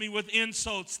rewards me with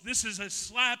insults. This is a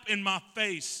slap in my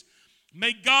face.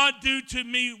 May God do to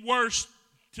me worse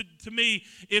to me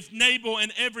if Nabal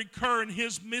and every cur in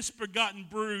his misbegotten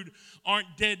brood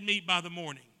aren't dead meat by the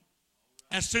morning.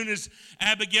 As soon as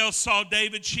Abigail saw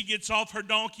David, she gets off her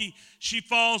donkey. She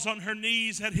falls on her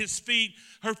knees at his feet,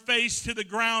 her face to the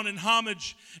ground in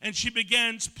homage, and she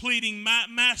begins pleading,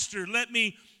 Master, let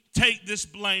me take this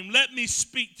blame. Let me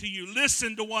speak to you.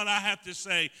 Listen to what I have to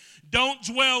say. Don't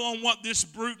dwell on what this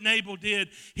brute Nabal did.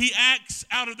 He acts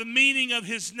out of the meaning of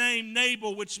his name,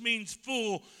 Nabal, which means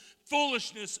fool.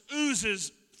 Foolishness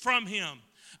oozes from him.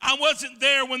 I wasn't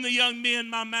there when the young men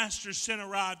my master sent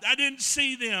arrived. I didn't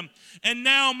see them. And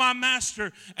now, my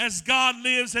master, as God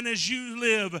lives and as you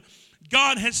live,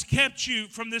 God has kept you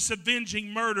from this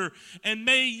avenging murder, and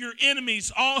may your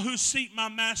enemies, all who seek my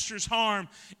master's harm,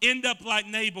 end up like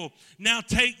Nabal. Now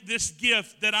take this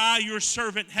gift that I, your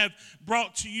servant, have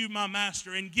brought to you, my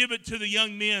master, and give it to the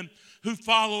young men who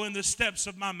follow in the steps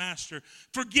of my master.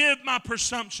 Forgive my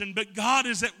presumption, but God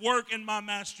is at work in my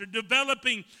master,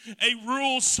 developing a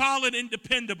rule solid and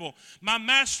dependable. My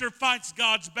master fights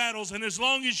God's battles, and as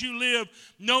long as you live,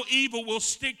 no evil will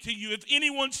stick to you. If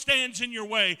anyone stands in your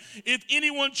way, if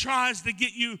anyone tries to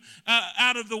get you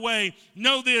out of the way,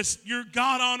 know this, your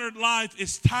God-honored life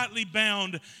is tightly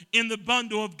bound in the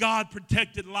bundle of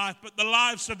God-protected life, but the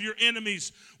lives of your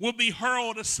enemies will be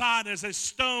hurled aside as a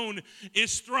stone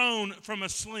is thrown from a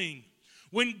sling.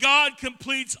 When God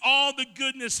completes all the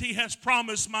goodness he has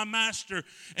promised my master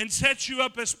and sets you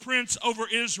up as prince over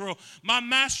Israel, my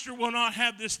master will not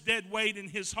have this dead weight in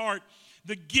his heart,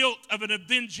 the guilt of an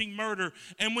avenging murder.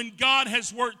 And when God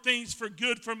has worked things for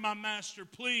good for my master,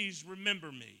 please remember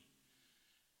me.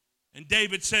 And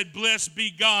David said, blessed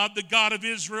be God, the God of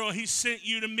Israel. He sent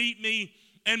you to meet me,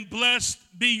 and blessed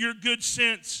be your good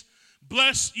sense.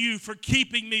 Bless you for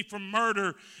keeping me from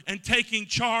murder and taking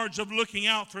charge of looking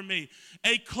out for me.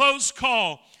 A close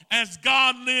call, as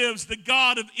God lives, the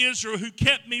God of Israel, who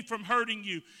kept me from hurting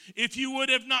you. If you would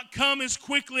have not come as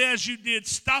quickly as you did,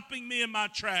 stopping me in my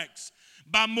tracks,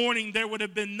 by morning there would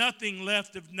have been nothing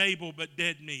left of Nabal but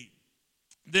dead meat.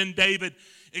 Then David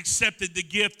accepted the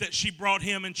gift that she brought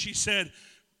him, and he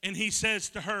says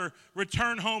to her,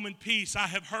 return home in peace. I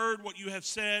have heard what you have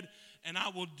said, and I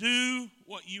will do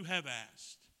what you have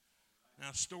asked.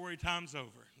 Now, story time's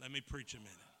over. Let me preach a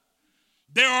minute.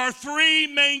 There are three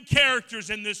main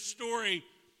characters in this story,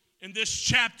 in this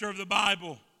chapter of the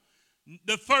Bible.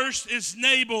 The first is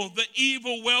Nabal, the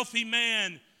evil, wealthy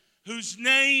man, whose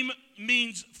name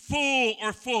means fool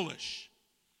or foolish.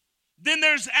 Then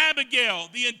there's Abigail,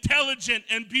 the intelligent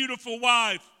and beautiful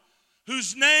wife,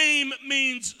 whose name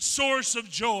means source of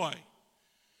joy.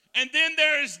 And then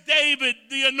there is David,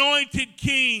 the anointed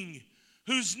king,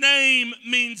 whose name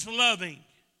means loving.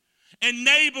 And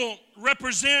Nabal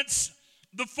represents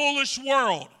the foolish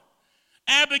world.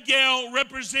 Abigail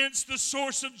represents the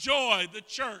source of joy, the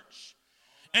church.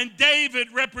 And David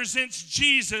represents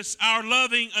Jesus, our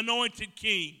loving anointed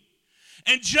king.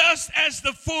 And just as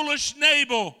the foolish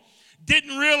Nabal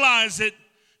didn't realize it,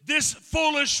 this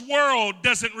foolish world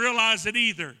doesn't realize it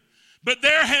either. But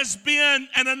there has been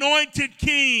an anointed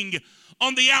king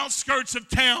on the outskirts of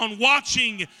town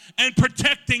watching and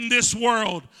protecting this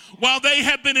world while they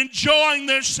have been enjoying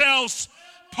themselves,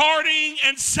 partying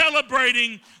and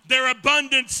celebrating their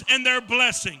abundance and their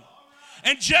blessing.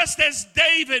 And just as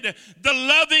David, the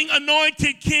loving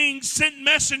anointed king, sent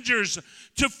messengers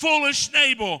to foolish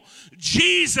Nabal,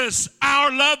 Jesus,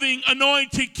 our loving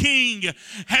anointed king,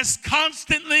 has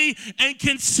constantly and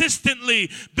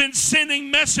consistently been sending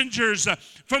messengers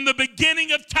from the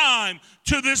beginning of time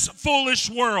to this foolish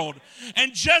world.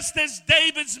 And just as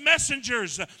David's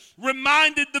messengers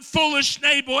reminded the foolish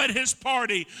Nabal at his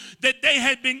party that they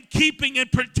had been keeping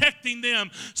and protecting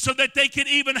them so that they could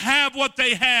even have what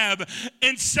they have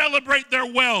and celebrate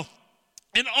their wealth,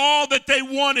 and all that they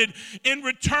wanted in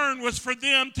return was for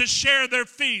them to share their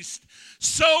feast,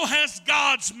 so has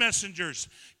God's messengers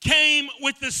came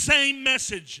with the same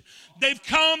message. They've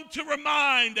come to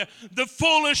remind the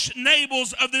foolish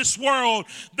Nabals of this world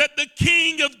that the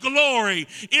King of glory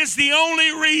is the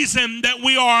only reason that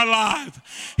we are alive.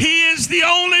 He is the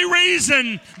only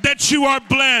reason that you are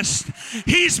blessed.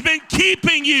 He's been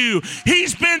keeping you.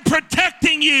 He's been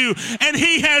protecting you. And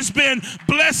he has been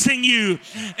blessing you.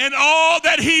 And all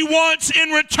that he wants in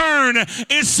return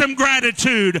is some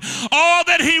gratitude. All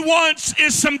that he wants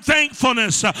is some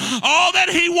thankfulness. All that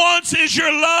he wants is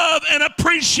your love and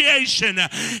appreciation.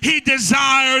 He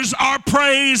desires our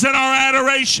praise and our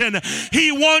adoration.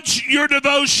 He wants your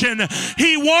devotion.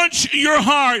 He wants your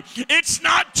heart. It's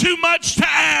not too much to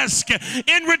ask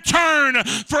in return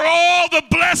for all the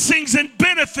blessings and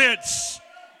benefits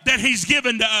that he's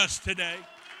given to us today.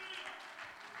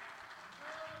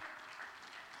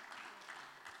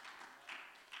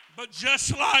 But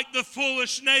just like the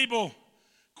foolish Nabal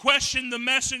questioned the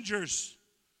messengers,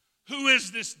 who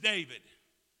is this David?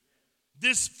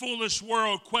 This foolish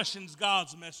world questions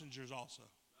God's messengers also.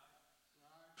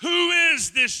 Who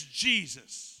is this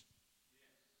Jesus?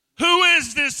 Who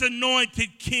is this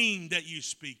anointed king that you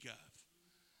speak of?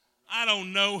 I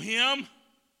don't know him.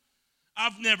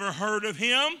 I've never heard of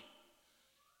him.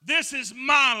 This is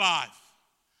my life.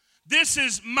 This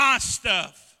is my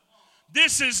stuff.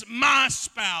 This is my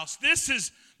spouse. This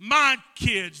is my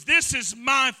kids. This is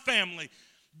my family.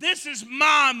 This is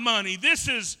my money. This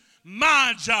is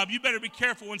my job. You better be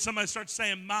careful when somebody starts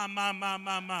saying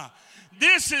my.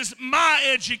 This is my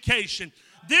education.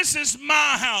 This is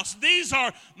my house. These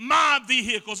are my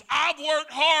vehicles. I've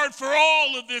worked hard for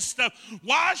all of this stuff.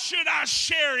 Why should I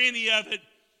share any of it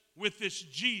with this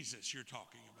Jesus you're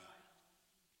talking about?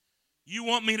 You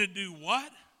want me to do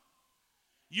what?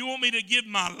 You want me to give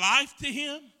my life to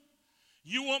him?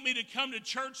 You want me to come to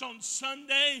church on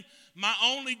Sunday, my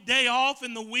only day off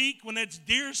in the week when it's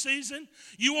deer season?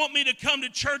 You want me to come to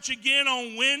church again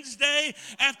on Wednesday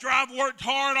after I've worked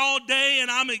hard all day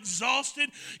and I'm exhausted?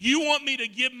 You want me to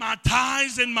give my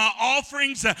tithes and my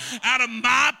offerings out of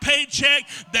my paycheck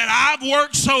that I've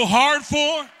worked so hard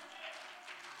for?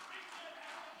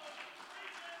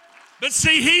 But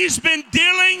see, he's been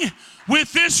dealing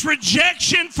with this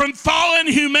rejection from fallen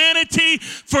humanity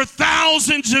for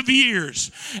thousands of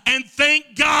years. And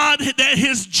thank God that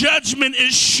his judgment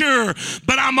is sure.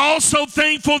 But I'm also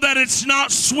thankful that it's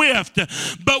not swift.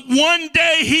 But one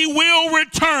day he will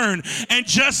return. And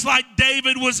just like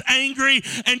David was angry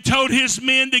and told his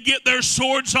men to get their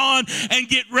swords on and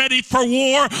get ready for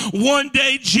war, one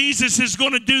day Jesus is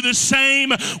going to do the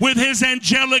same with his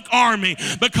angelic army.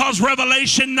 Because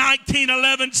Revelation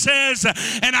 19:11 says,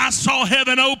 and I saw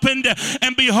heaven opened,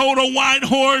 and behold a white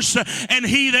horse, and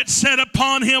he that sat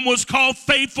upon him was called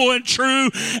Faithful and True,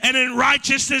 and in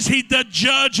righteousness he doth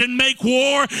judge and make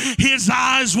war. His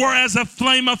eyes were as a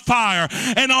flame of fire,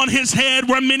 and on his head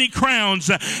were many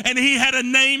crowns, and he had a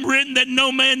name written that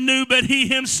no man knew but he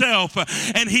himself,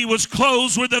 and he was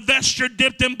clothed with a vesture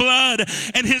dipped in blood,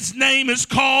 and his name is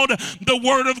called the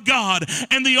Word of God.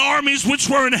 And the armies which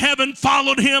were in heaven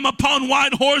followed him upon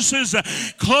white horses,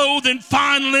 clothed in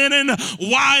fine linen,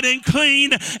 white and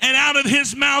clean, and out of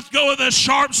his mouth goeth a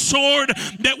sharp sword,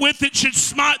 that with it should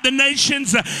smite the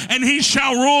nations, and he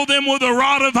shall rule them with a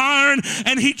rod of iron,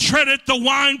 and he treadeth the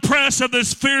winepress of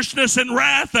this fierceness and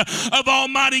wrath of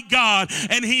Almighty God.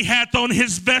 And he hath on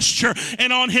his vesture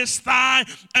and on his thigh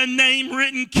a name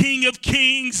written, King of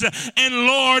Kings and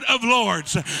Lord of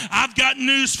Lords. I've got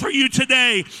news for you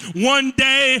today. One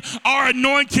day our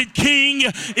anointed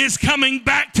King is coming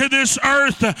back to this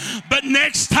earth, but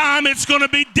next time it's going to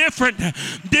be different.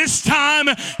 This time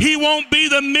he won't be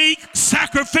the meek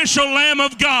sacrificial Lamb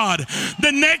of God.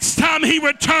 The next time he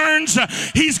returns,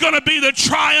 he's going to be the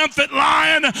triumphant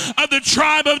Lion of the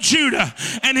tribe of Judah.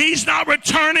 And he's not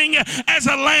returning as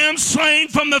a lamb slain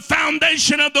from the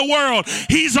foundation of the world.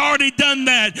 He's already done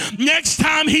that. Next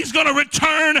time he's going to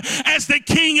return as the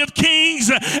King of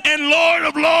Kings and Lord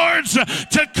of Lords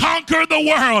to conquer the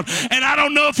world. And I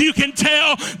don't know if you can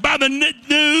tell by the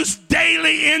news,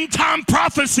 daily end time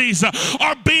prophecies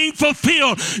are being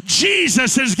fulfilled.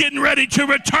 Jesus is getting ready to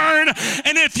return,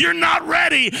 and if you're not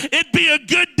ready, it'd be a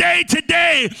good day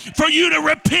today for you to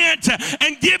repent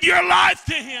and give your life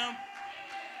to him.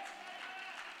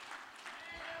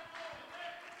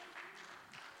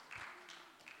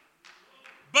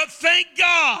 But thank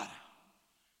God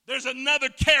there's another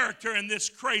character in this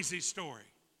crazy story.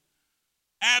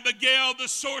 Abigail, the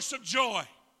source of joy.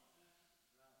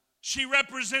 She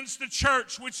represents the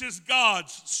church, which is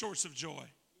God's source of joy.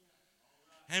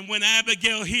 And when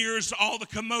Abigail hears all the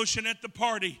commotion at the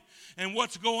party and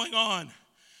what's going on,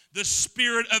 the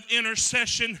spirit of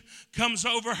intercession comes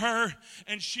over her,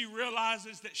 and she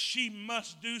realizes that she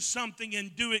must do something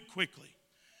and do it quickly.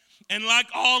 And like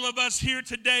all of us here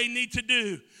today need to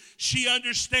do, she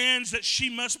understands that she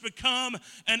must become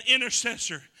an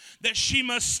intercessor, that she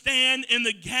must stand in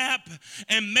the gap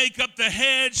and make up the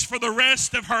hedge for the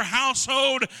rest of her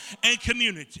household and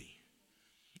community.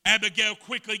 Abigail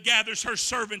quickly gathers her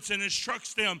servants and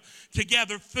instructs them to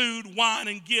gather food, wine,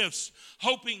 and gifts,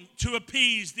 hoping to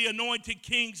appease the anointed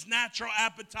king's natural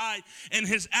appetite and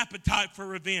his appetite for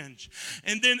revenge.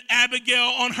 And then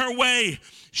Abigail, on her way,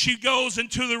 she goes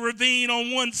into the ravine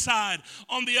on one side.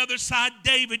 On the other side,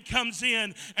 David comes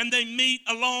in, and they meet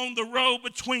along the road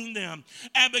between them.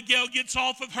 Abigail gets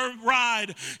off of her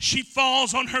ride. She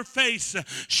falls on her face.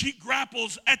 She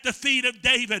grapples at the feet of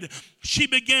David. She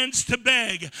begins to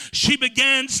beg. She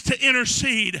begins to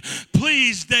intercede.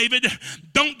 Please, David,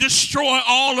 don't destroy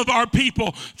all of our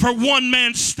people for one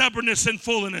man's stubbornness and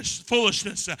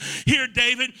foolishness. Here,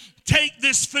 David, take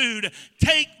this food,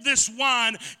 take this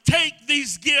wine, take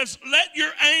these gifts. Let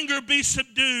your anger be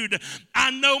subdued.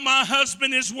 I know my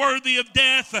husband is worthy of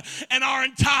death and our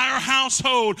entire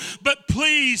household, but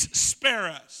please spare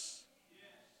us.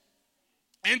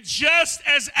 And just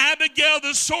as Abigail,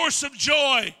 the source of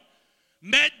joy,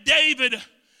 met David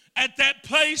at that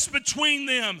place between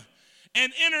them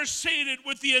and interceded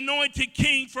with the anointed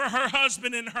king for her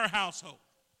husband and her household,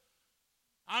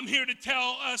 I'm here to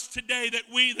tell us today that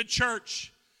we, the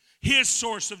church, his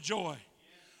source of joy.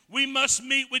 We must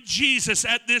meet with Jesus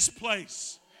at this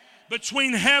place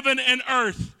between heaven and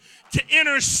earth to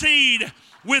intercede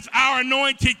with our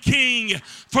anointed King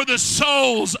for the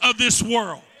souls of this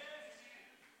world.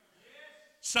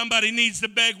 Somebody needs to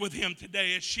beg with him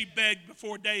today as she begged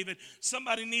before David.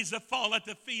 Somebody needs to fall at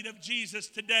the feet of Jesus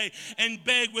today and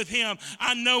beg with him.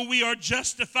 I know we are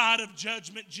justified of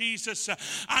judgment, Jesus.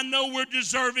 I know we're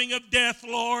deserving of death,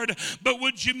 Lord, but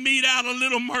would you mete out a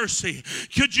little mercy?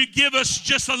 Could you give us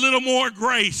just a little more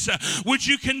grace? Would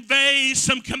you convey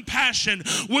some compassion?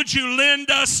 Would you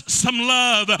lend us some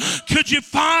love? Could you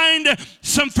find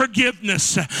some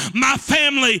forgiveness? My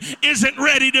family isn't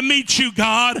ready to meet you,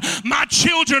 God. My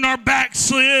children are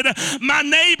backslid. My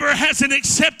neighbor hasn't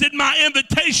accepted my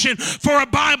invitation for a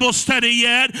Bible study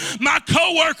yet. My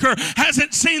coworker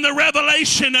hasn't seen the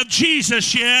revelation of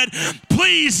Jesus yet.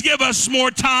 Please give us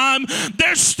more time.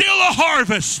 There's still a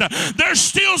harvest. There's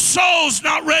still souls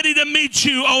not ready to meet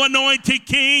you, O anointed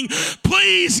King.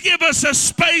 Please give us a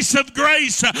space of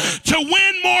grace to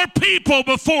win more people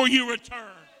before you return.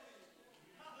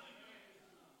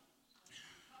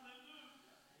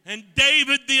 And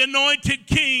David, the anointed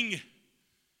king,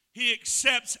 he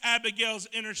accepts Abigail's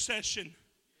intercession,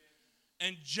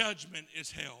 and judgment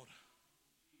is held.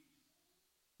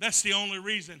 That's the only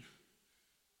reason,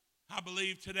 I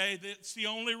believe today, that's the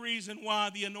only reason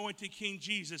why the anointed King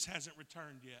Jesus hasn't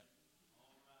returned yet.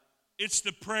 It's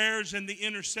the prayers and the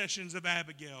intercessions of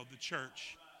Abigail, the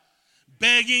church,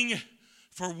 begging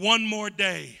for one more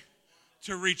day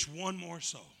to reach one more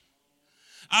soul.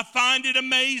 I find it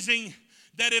amazing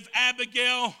that if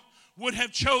Abigail would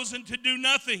have chosen to do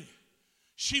nothing,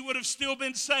 she would have still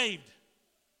been saved.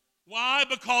 Why?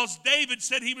 Because David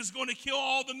said he was going to kill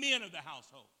all the men of the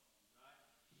household.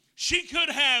 She could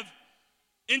have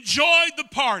enjoyed the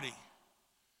party.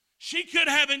 She could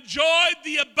have enjoyed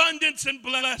the abundance and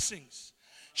blessings.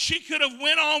 She could have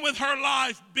went on with her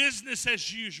life, business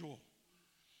as usual.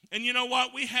 And you know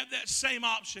what? We have that same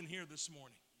option here this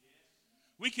morning.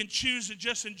 We can choose to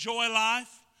just enjoy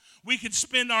life. We could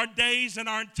spend our days and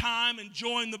our time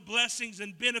enjoying the blessings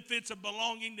and benefits of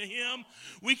belonging to him.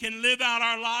 We can live out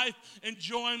our life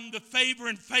enjoying the favor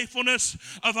and faithfulness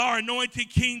of our anointed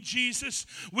King Jesus.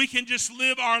 We can just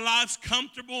live our lives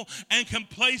comfortable and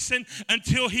complacent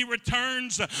until he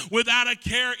returns without a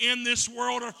care in this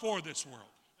world or for this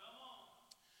world.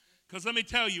 Because let me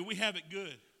tell you, we have it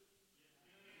good.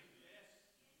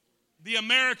 The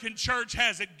American church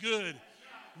has it good.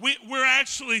 We're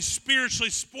actually spiritually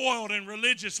spoiled and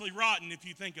religiously rotten if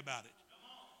you think about it.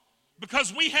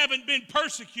 Because we haven't been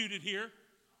persecuted here.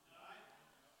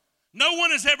 No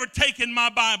one has ever taken my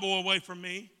Bible away from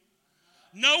me.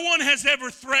 No one has ever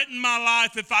threatened my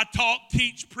life if I talk,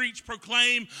 teach, preach,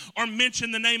 proclaim, or mention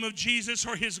the name of Jesus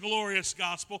or his glorious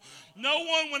gospel. No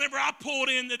one, whenever I pulled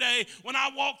in today, when I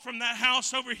walked from that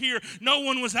house over here, no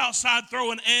one was outside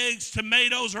throwing eggs,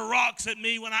 tomatoes, or rocks at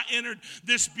me when I entered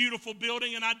this beautiful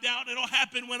building, and I doubt it'll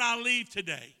happen when I leave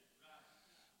today.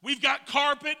 We've got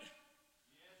carpet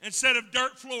instead of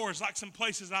dirt floors like some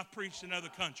places I've preached in other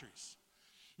countries.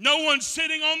 No one's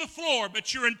sitting on the floor,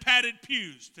 but you're in padded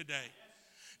pews today.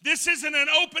 This isn't an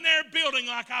open-air building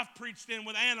like I've preached in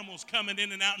with animals coming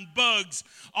in and out and bugs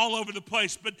all over the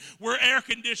place. But we're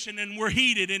air-conditioned and we're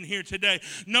heated in here today.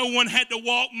 No one had to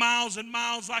walk miles and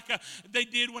miles like they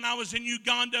did when I was in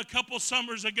Uganda a couple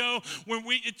summers ago when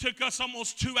it took us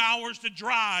almost 2 hours to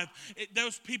drive.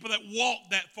 Those people that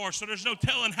walked that far, so there's no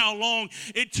telling how long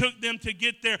it took them to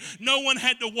get there. No one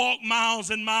had to walk miles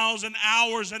and miles and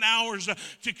hours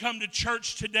to come to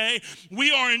church today.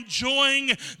 We are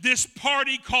enjoying this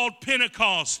party called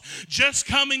Pentecost. Just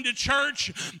coming to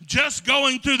church, just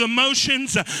going through the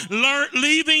motions,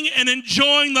 leaving and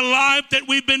enjoying the life that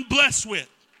we've been blessed with.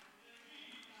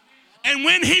 And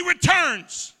when he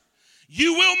returns,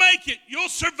 you will make it. You'll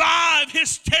survive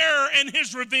his terror and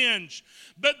his revenge.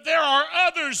 But there are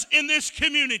others in this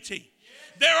community.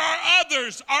 There are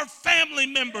others, our family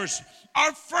members,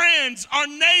 our friends, our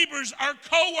neighbors, our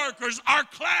co-workers, our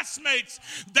classmates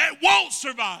that won't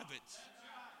survive it.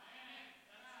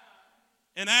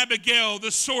 And Abigail, the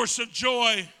source of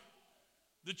joy,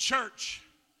 the church,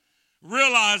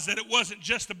 realized that it wasn't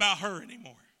just about her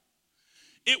anymore.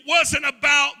 It wasn't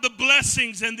about the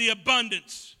blessings and the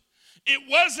abundance. It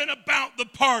wasn't about the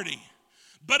party,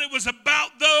 but it was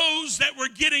about those that were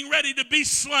getting ready to be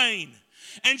slain.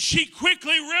 And she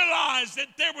quickly realized that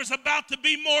there was about to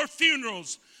be more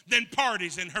funerals than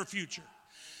parties in her future.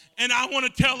 And I want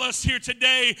to tell us here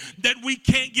today that we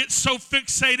can't get so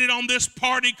fixated on this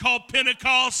party called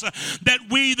Pentecost that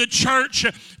we, the church,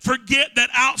 forget that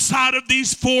outside of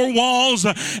these four walls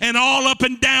and all up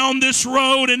and down this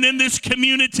road and in this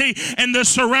community and the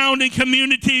surrounding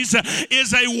communities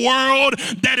is a world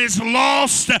that is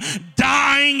lost,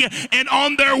 dying, and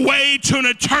on their way to an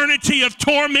eternity of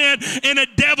torment in a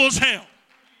devil's hell.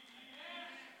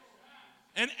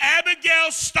 And Abigail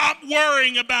stopped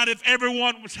worrying about if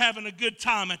everyone was having a good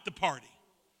time at the party.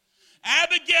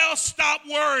 Abigail stopped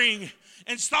worrying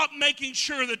and stopped making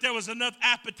sure that there was enough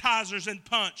appetizers and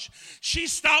punch. She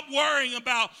stopped worrying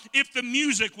about if the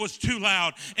music was too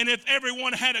loud and if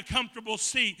everyone had a comfortable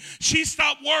seat. She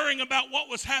stopped worrying about what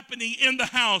was happening in the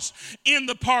house, in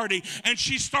the party, and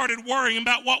she started worrying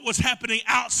about what was happening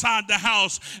outside the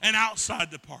house and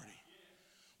outside the party.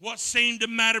 What seemed to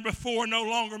matter before no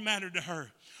longer mattered to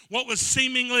her. What was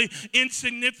seemingly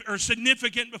insignificant or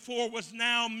significant before was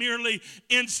now merely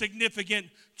insignificant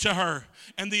to her.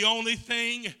 And the only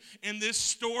thing in this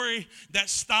story that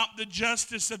stopped the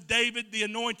justice of David, the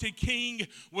anointed king,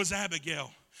 was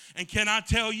Abigail. And can I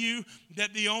tell you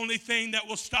that the only thing that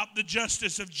will stop the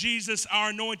justice of Jesus, our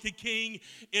anointed king,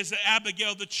 is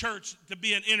Abigail, the church, to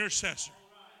be an intercessor.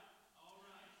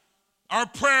 Our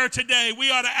prayer today,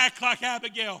 we ought to act like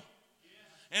Abigail.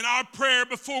 And our prayer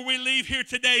before we leave here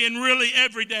today and really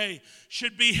every day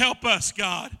should be, help us,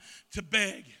 God, to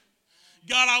beg.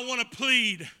 God, I want to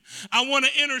plead. I want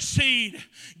to intercede.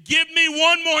 Give me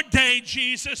one more day,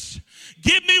 Jesus.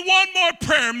 Give me one more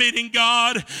prayer meeting,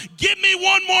 God. Give me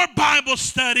one more Bible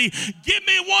study. Give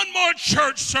me one more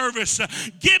church service.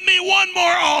 Give me one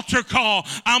more altar call.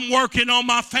 I'm working on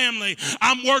my family.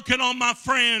 I'm working on my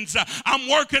friends. I'm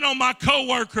working on my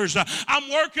coworkers.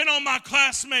 I'm working on my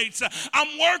classmates.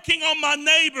 I'm working on my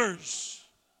neighbors.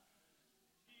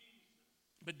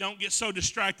 But don't get so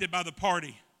distracted by the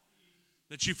party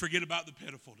that you forget about the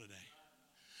pitiful today.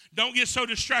 Don't get so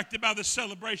distracted by the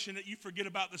celebration that you forget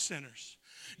about the sinners.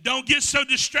 Don't get so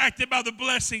distracted by the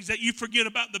blessings that you forget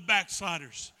about the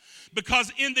backsliders.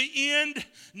 Because in the end,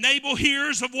 Nabal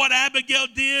hears of what Abigail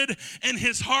did, and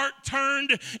his heart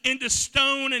turned into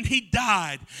stone, and he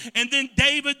died. And then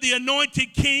David, the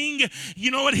anointed king, you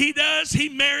know what he does? He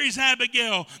marries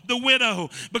Abigail, the widow,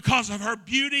 because of her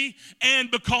beauty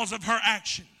and because of her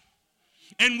action.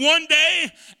 And one day,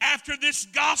 after this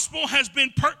gospel has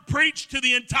been preached to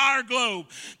the entire globe,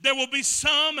 there will be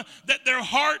some that their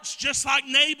hearts, just like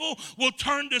Nabal, will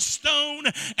turn to stone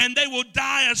and they will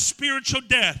die a spiritual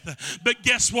death. But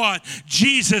guess what?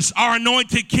 Jesus, our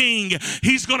anointed king,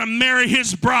 he's going to marry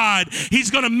his bride.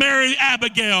 He's going to marry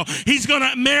Abigail. He's going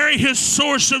to marry his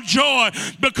source of joy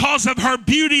because of her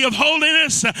beauty of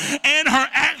holiness and her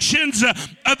actions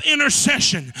of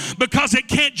intercession. Because it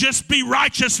can't just be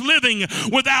righteous living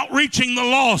without reaching the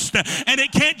lost. And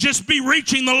it can't just be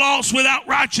reaching the lost without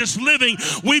righteous living.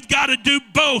 We've got to do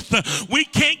both. We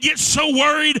can't get so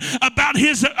worried about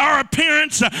our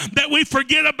appearance that we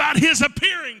forget about his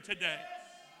appearing today.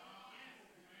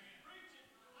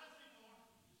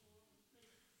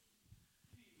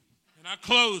 And I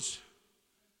close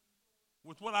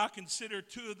with what I consider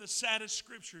two of the saddest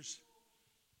scriptures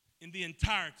in the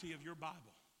entirety of your Bible.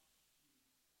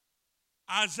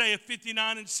 Isaiah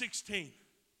 59:16.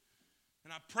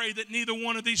 And I pray that neither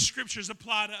one of these scriptures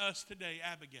apply to us today.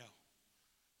 Abigail,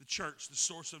 the church, the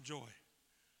source of joy.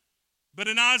 But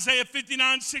in Isaiah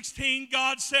 59:16,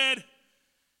 God said,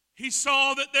 he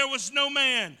saw that there was no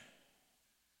man,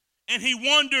 and he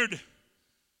wondered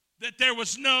that there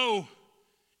was no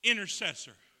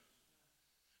intercessor.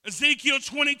 Ezekiel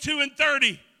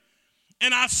 22:30,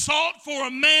 and I sought for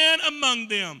a man among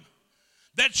them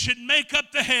that should make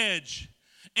up the hedge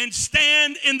and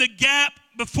stand in the gap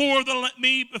before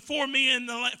me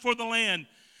for the land,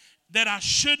 that I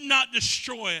should not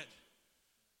destroy it.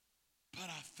 But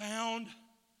I found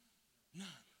none.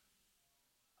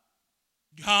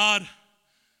 God,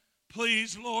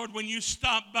 please, Lord, when you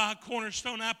stop by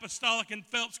Cornerstone Apostolic in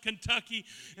Phelps, Kentucky,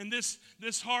 and this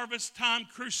Harvest Time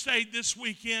crusade this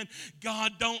weekend,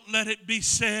 God, don't let it be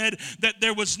said that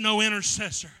there was no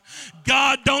intercessor.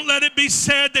 God, don't let it be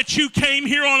said that you came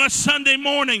here on a Sunday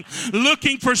morning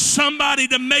looking for somebody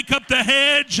to make up the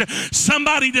hedge,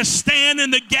 somebody to stand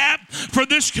in the gap for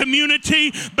this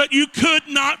community, but you could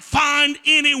not find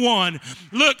anyone.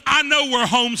 Look, I know we're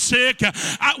homesick.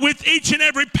 With each and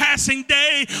every passing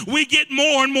day, we we get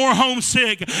more and more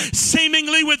homesick.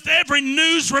 Seemingly with every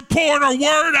news report or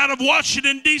word out of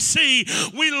Washington, D.C.,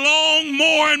 we long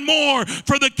more and more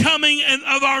for the coming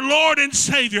of our Lord and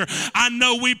Savior. I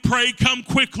know we pray, come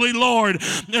quickly, Lord,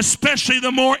 especially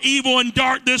the more evil and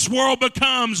dark this world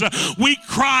becomes. We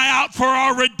cry out for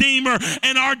our Redeemer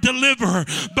and our Deliverer,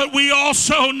 but we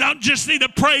also not just need to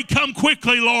pray, come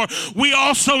quickly, Lord. We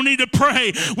also need to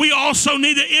pray. We also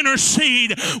need to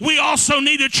intercede. We also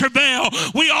need to travail.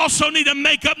 We also need to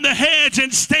make up the hedge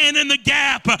and stand in the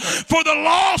gap for the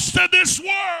lost of this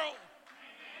world.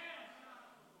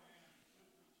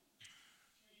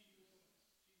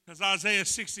 As Isaiah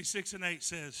 66:8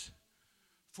 says,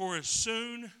 for as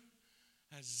soon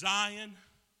as Zion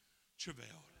travailed,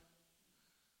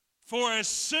 for as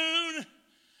soon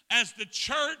as the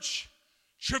church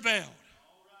travailed,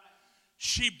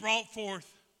 she brought forth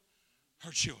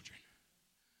her children.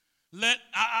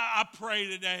 I pray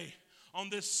today on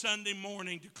this Sunday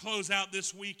morning to close out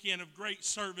this weekend of great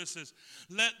services,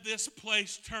 let this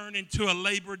place turn into a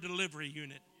labor delivery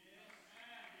unit.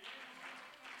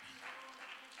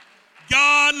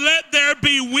 God, let there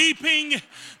be weeping,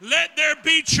 let there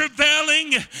be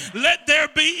travailing, let there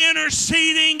be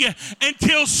interceding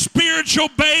until spiritual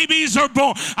babies are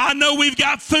born. I know we've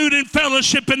got food and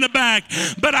fellowship in the back,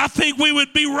 but I think we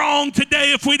would be wrong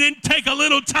today if we didn't take a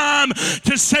little time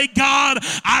to say, God,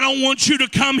 I don't want you to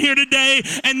come here today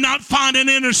and not find an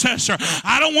intercessor.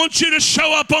 I don't want you to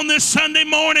show up on this Sunday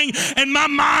morning and my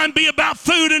mind be about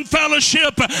food and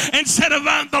fellowship instead of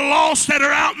the lost that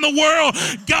are out in the world.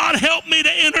 God, help me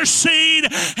to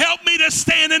intercede. Help me to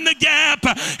stand in the gap.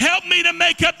 Help me to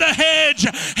make up the hedge.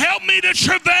 Help me to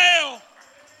travail.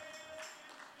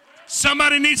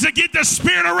 Somebody needs to get the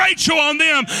spirit of Rachel on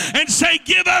them and say,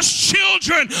 give us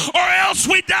children or else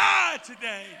we die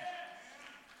today.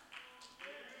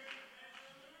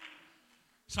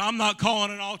 So I'm not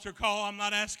calling an altar call. I'm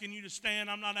not asking you to stand.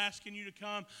 I'm not asking you to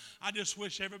come. I just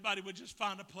wish everybody would just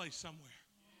find a place somewhere.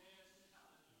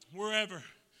 Wherever.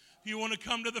 If you want to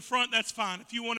come to the front, that's fine. If you want